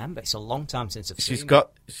trying to remember. It's a long time since I've seen it.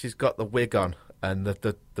 She's got the wig on, and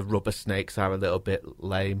the rubber snakes are a little bit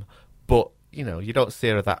lame, but. You know, you don't see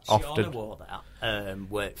her that often. Shauna wore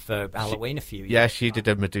that for Halloween a few years. Yeah, she did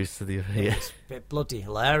a Medusa the other year. It bloody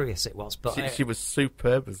hilarious it was. But she was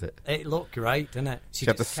superb, was it? It looked great, didn't it? She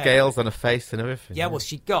had the scales on her face and everything. Yeah, well,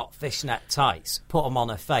 she got fishnet tights, put them on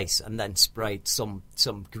her face, and then sprayed some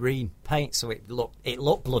green paint, so it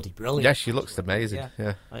looked bloody brilliant. Yeah, she looks amazing.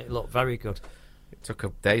 Yeah, it looked very good. It took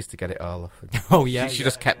her days to get it all off. Oh yeah, she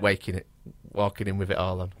just kept walking in with it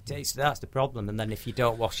all on. That's the problem. And then if you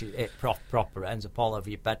don't wash it proper, it ends up all over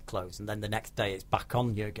your bedclothes, and then the next day it's back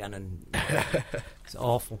on you again, and it's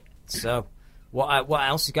awful. So, what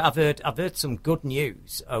else you got? I've heard some good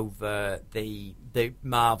news over the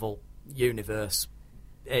Marvel universe.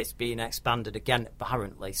 It's being expanded again,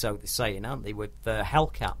 apparently. So they're saying, aren't they? With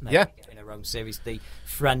Hellcat getting her own series, the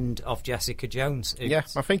friend of Jessica Jones. Yeah,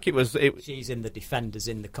 I think it was. She's in the Defenders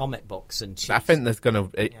in the comic books, and I think there's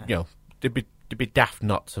going to, to be daft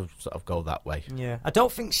not to sort of go that way. Yeah, I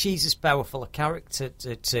don't think she's as powerful a character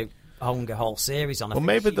to hung a whole series on. I think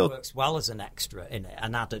maybe she works well as an extra in it,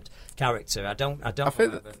 an added character. I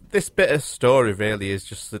think this bit of story really is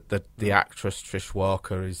just that the actress Trish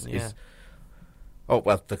Walker is. Oh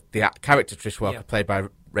well, the character Trish Walker, played by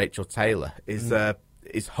Rachel Taylor, is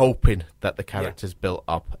hoping that the character's built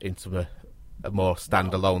up into a more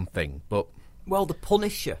standalone thing. But the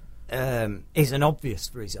Punisher isn't obvious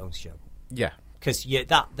for his own show. Yeah, because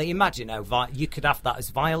they imagine how you could have that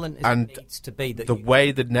as violent as it needs to be. The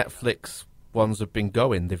way the Netflix ones have been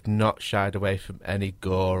going, they've not shied away from any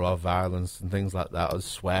gore or violence and things like that, or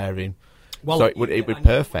swearing. Well, so it would be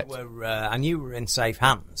perfect. And you were in safe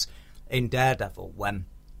hands in Daredevil when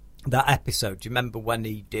that episode. Do you remember when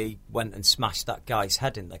he went and smashed that guy's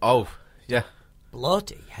head in the car? Oh, yeah.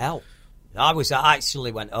 Bloody hell. I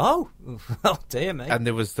actually went, oh dear me. And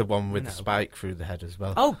there was the one with the spike through the head as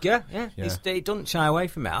well. Oh, yeah. He doesn't shy away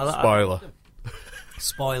from it.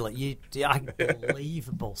 Spoiler.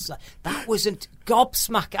 Unbelievable. That wasn't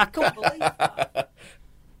gobsmack. I couldn't believe that.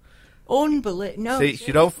 Unbelievable. No, see, it's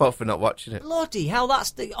your own fault for not watching it. Bloody hell,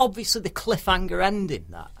 that's obviously the cliffhanger ending,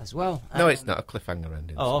 that, as well. No, it's not a cliffhanger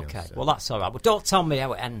ending. Oh, okay. Honest, well, that's all right. Well, don't tell me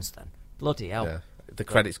how it ends, then. Bloody hell. Yeah. The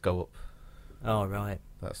credits go up. Oh, right.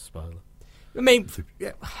 That's a spoiler. I mean,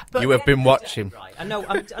 you have been watching. Right. I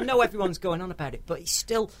know everyone's going on about it, but he's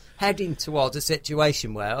still heading towards a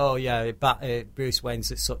situation where, Bruce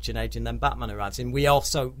Wayne's at such an age, and then Batman arrives, and we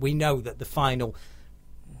know that the final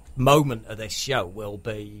moment of this show will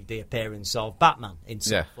be the appearance of Batman in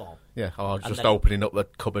some form. Yeah, or just opening up the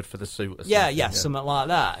cupboard for the suit or something. Something like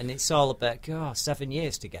that. And it's all about 7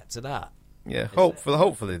 years to get to that. Yeah,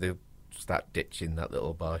 hopefully they'll start ditching that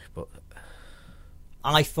little boy, but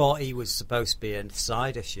I thought he was supposed to be a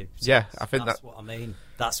side issue. So yeah, I think that's what I mean.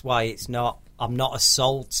 That's why it's not. I'm not as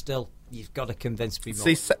sold still. You've got to convince me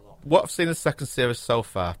more. See, what I've seen in the second series so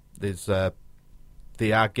far is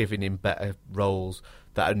they are giving him better roles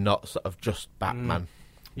that are not sort of just Batman,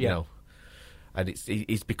 you know, and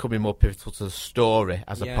he's becoming more pivotal to the story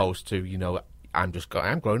as opposed to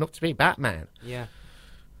I'm growing up to be Batman. Yeah.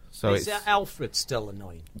 So is Alfred still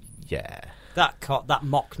annoying? Yeah. That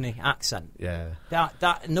Mockney accent. Yeah.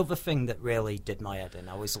 That another thing that really did my head in.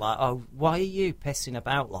 I was like, oh, why are you pissing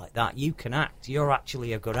about like that? You can act. You're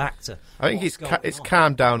actually a good actor. I think it's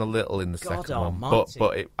calmed down a little in the second one, but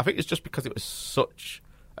I think it's just because it was such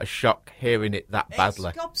a shock hearing it that badly.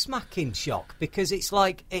 It's gobsmacking shock because it's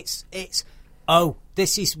like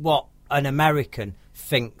this is what an American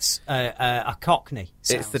thinks a Cockney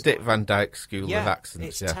sounds. It's the Dick Van Dyke school of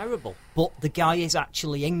accents. It's terrible. But the guy is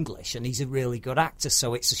actually English and he's a really good actor,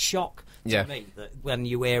 so it's a shock to me that when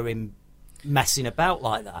you hear him messing about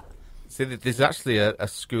like that. See, there's actually a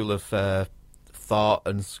school of thought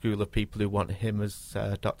and school of people who want him as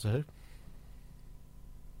Doctor Who.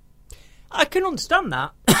 I can understand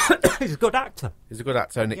that. He's a good actor. He's a good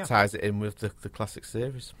actor, and it ties it in with the classic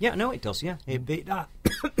series. Yeah, no, it does, yeah. It beat that.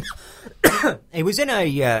 He was in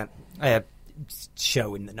a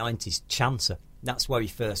show in the 90s, Chancer. That's where he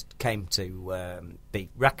first came to be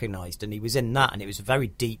recognised, and he was in that, and it was a very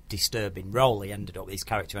deep, disturbing role. His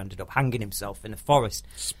character ended up hanging himself in a forest.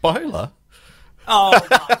 Spoiler? Oh,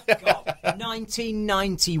 my God.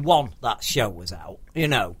 1991, that show was out, you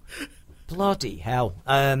know. Bloody hell.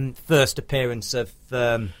 First appearance of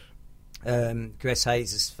Chris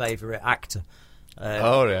Hayes' favourite actor.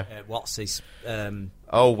 What's his...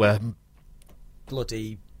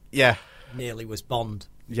 bloody... Yeah. Nearly was Bond.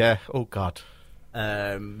 Yeah, oh, God.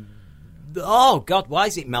 Oh, God, why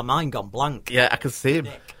is it my mind gone blank? Yeah, I can see him.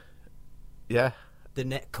 Nick. Yeah. The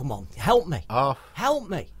Nick, come on, help me. Oh. Help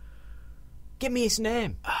me. Give me his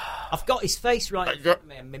name. I've got his face right in front of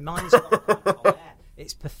me and my mind's gone blank on air.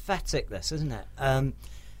 It's pathetic, this, isn't it?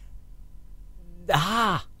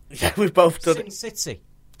 Yeah, we've both done Sin City.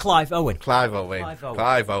 Clive Owen. Clive Owen. Right,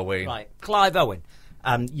 Clive Owen.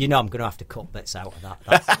 You know I'm going to have to cut bits out of that.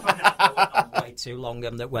 That's way too long.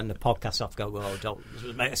 And when the podcast off go, oh, don't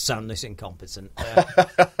make us sound this incompetent.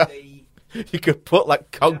 You could put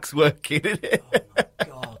like cogs working in it. Oh my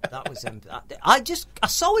God, that was I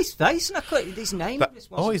saw his face and I couldn't. His name.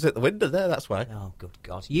 He's at the window there. That's why. Oh, good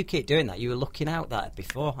God! You keep doing that. You were looking out that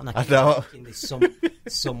before, and I know. There's some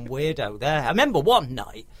weirdo there. I remember one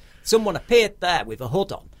night someone appeared there with a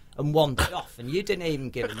hood on and wandered off, and you didn't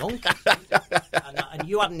even give a monkey, and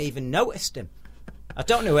you hadn't even noticed him. I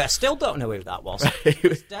still don't know who that was. To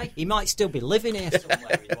this day. He might still be living here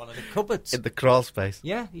somewhere in one of the cupboards. In the crawl space.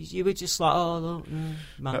 Yeah, you were just like, oh, look,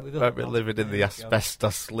 man with a might be living in the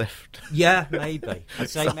asbestos lift. Yeah, maybe. I'd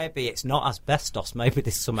say maybe it's not asbestos. Maybe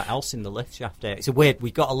there's something else in the lift shaft here. It's a weird.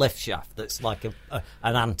 We've got a lift shaft that's like an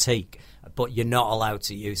antique, but you're not allowed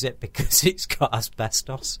to use it because it's got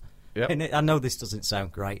asbestos. Yep. I know this doesn't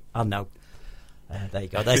sound great. I know. There you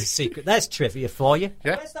go. There's a secret. There's trivia for you.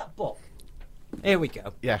 Yeah. Where's that book? Here we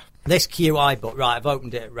go. Yeah. This QI book. Right, I've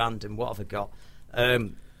opened it at random. What have I got?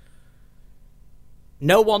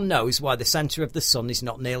 No one knows why the centre of the sun is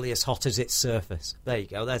not nearly as hot as its surface. There you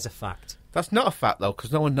go. There's a fact. That's not a fact, though,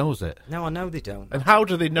 because no one knows it. No, I know they don't. And how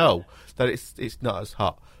do they know that it's not as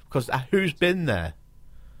hot? Because who's been there?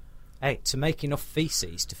 Hey, to make enough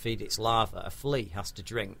faeces to feed its larva, a flea has to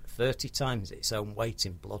drink 30 times its own weight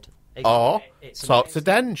in blood. It's talk to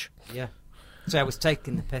Denge. Yeah. So I was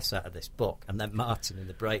taking the piss out of this book, and then Martin in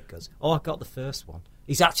the break goes, "Oh, I got the first one."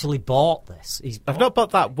 He's actually bought this. I've not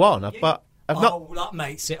bought that one. That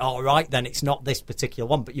makes it all right. Then it's not this particular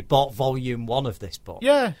one, but you bought volume 1 of this book.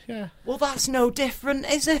 Yeah. Well, that's no different,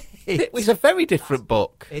 is it? It's a very different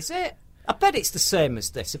book. Is it? I bet it's the same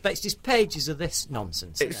as this. I bet it's just pages of this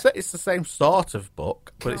nonsense. It's the same sort of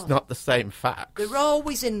book, but it's not the same facts. They're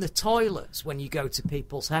always in the toilets when you go to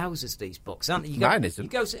people's houses, these books, aren't they? Mine isn't. You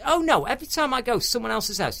go, oh, no, every time I go to someone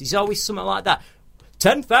else's house, there's always something like that.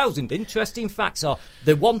 10,000 interesting facts, or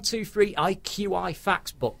the 123 IQI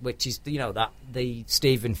facts book, which is, the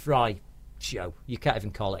Stephen Fry show. You can't even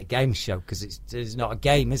call it a game show because it's not a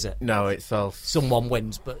game, is it? No, it's all... Someone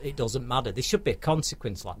wins, but it doesn't matter. There should be a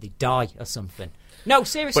consequence, like they die or something. No,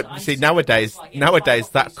 seriously. But you see, nowadays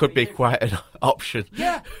that could be quite an option.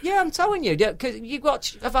 Yeah, I'm telling you.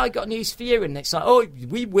 Because have I got news for you? And it's like, oh,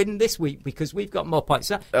 we win this week because we've got more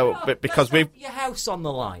points. But because we've your house on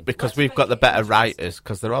the line. Because we've got the better writers.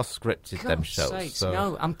 Because they're all scripted. Them shows. Sakes, so.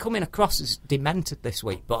 No, I'm coming across as demented this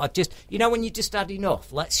week. But I just, when you just had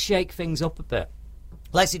enough, let's shake things up a bit.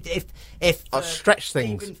 Let's if stretch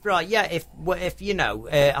things. Right, yeah. If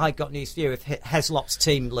I got news for you. If Heslop's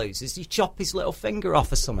team loses, you chop his little finger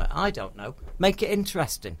off or something. I don't know. Make it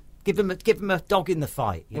interesting. Give him a dog in the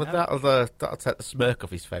fight. That'll take the smirk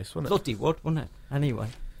off his face, wouldn't it? Bloody would, wouldn't it? Anyway,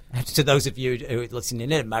 to those of you who are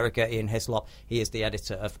listening in America, Ian Hislop, he is the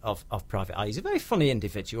editor of Private Eye. He's a very funny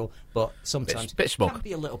individual, but sometimes bit smug. Can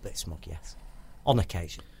be a little bit smug, yes, on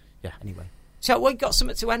occasion. Yeah. Anyway, so we got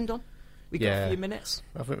something to end on. We got a few minutes.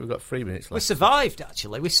 I think we've got 3 minutes left. We survived,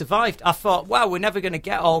 actually. We survived. I thought, wow, we're never going to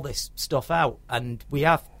get all this stuff out. And we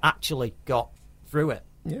have actually got through it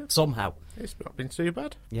somehow. It's not been too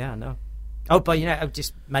bad. Yeah, I know. Oh, but, I was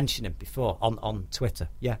just mentioning before on Twitter.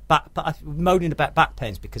 Yeah, but I was moaning about back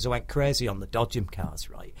pains because I went crazy on the Dodgem cars,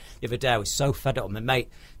 right? The other day I was so fed up. My mate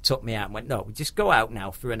took me out and went, no, we just go out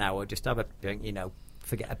now for an hour, just have a drink,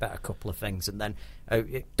 forget about a couple of things. And then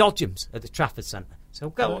Dodgems at the Trafford Centre. So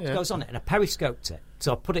goes on it, and I periscoped it.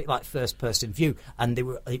 So I put it like first-person view, and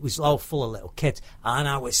it was all full of little kids, and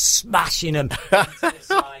I was smashing them into the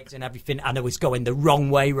side. legs and everything, and I was going the wrong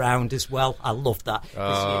way round as well. I love that.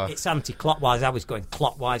 It's anti-clockwise. I was going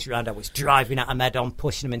clockwise round. I was driving at them head on,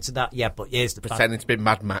 pushing them into that. Yeah, but here's the pretending to be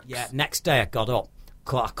Mad Max. Yeah, next day I got up.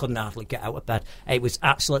 I couldn't hardly get out of bed. It was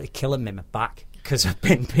absolutely killing me, my back, because I've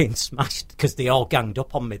been being smashed, because they all ganged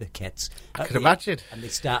up on me, the kids. I can imagine. And they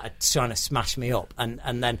started trying to smash me up, and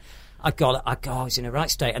then I was in a right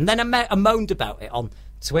state. And then I moaned about it on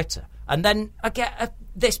Twitter, and then I get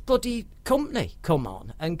this bloody company come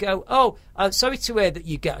on and go, "Oh, sorry to hear that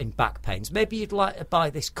you're getting back pains. Maybe you'd like to buy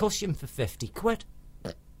this cushion for 50 quid.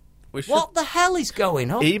 What the hell is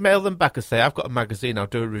going on? Email them back and say, I've got a magazine, I'll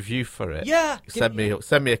do a review for it. Yeah. Send me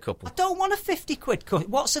a couple. I don't want a 50 quid cushion.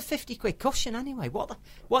 What's a 50 quid cushion anyway? What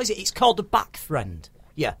is it? It's called a Back Friend.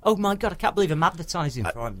 Yeah. Oh my God, I can't believe I'm advertising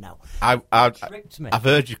for him now. I've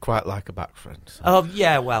heard you quite like a Back Friend. So. Oh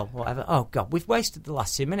yeah, well, whatever. Oh God, we've wasted the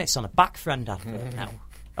last 2 minutes on a Back Friend advert now.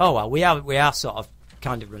 Oh well, we are sort of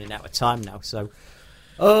kind of running out of time now. So,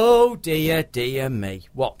 oh dear me,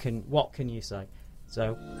 what can you say?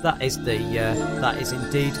 So that is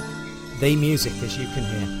indeed the music, as you can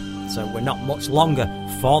hear. So we're not much longer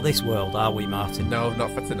for this world, are we, Martin? No,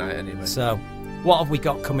 not for tonight anyway. So what have we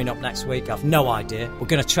got coming up next week? I've no idea. We're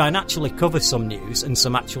going to try and actually cover some news and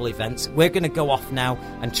some actual events. We're going to go off now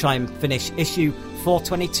and try and finish issue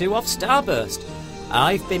 422 of Starburst.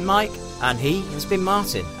 I've been Mike, and he has been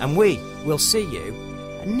Martin, and we will see you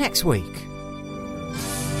next week.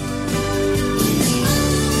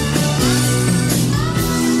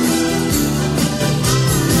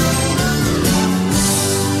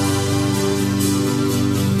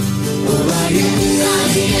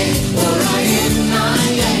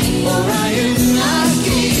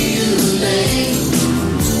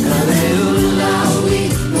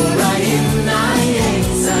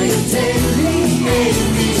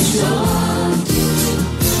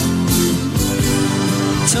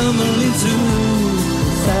 Tumbling through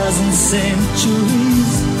 1,000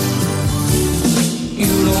 centuries, you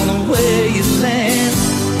don't know where you land.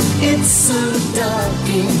 It's so dark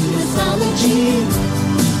in mythology.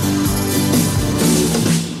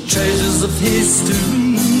 Treasures of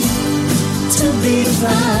history to be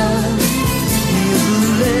found. The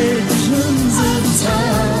legends of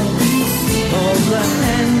time, all the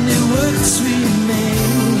handiworks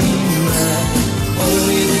remain,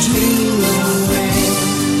 only the dream away.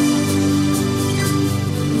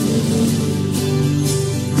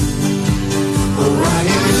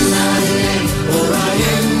 Orion, I hear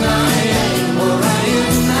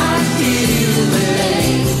the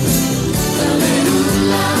lay. Hallelujah,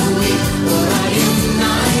 Orion,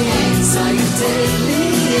 I saw you daily,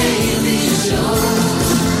 the shore.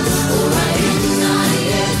 Orion, I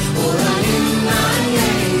hear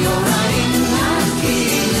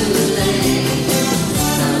the lay.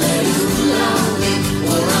 Hallelujah,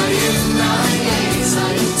 Orion, I saw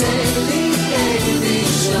you daily, the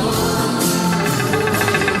shore.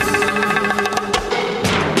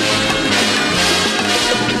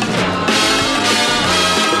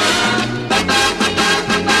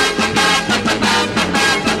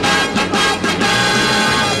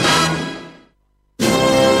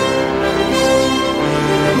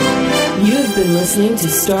 Been listening to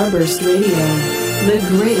Starburst Radio, the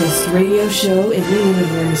greatest radio show in the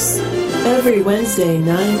universe. Every Wednesday,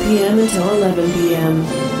 9 p.m. until 11 p.m.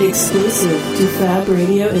 Exclusive to Fab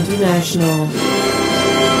Radio International.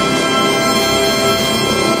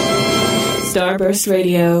 Starburst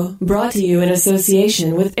Radio, brought to you in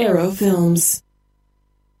association with Arrow Films.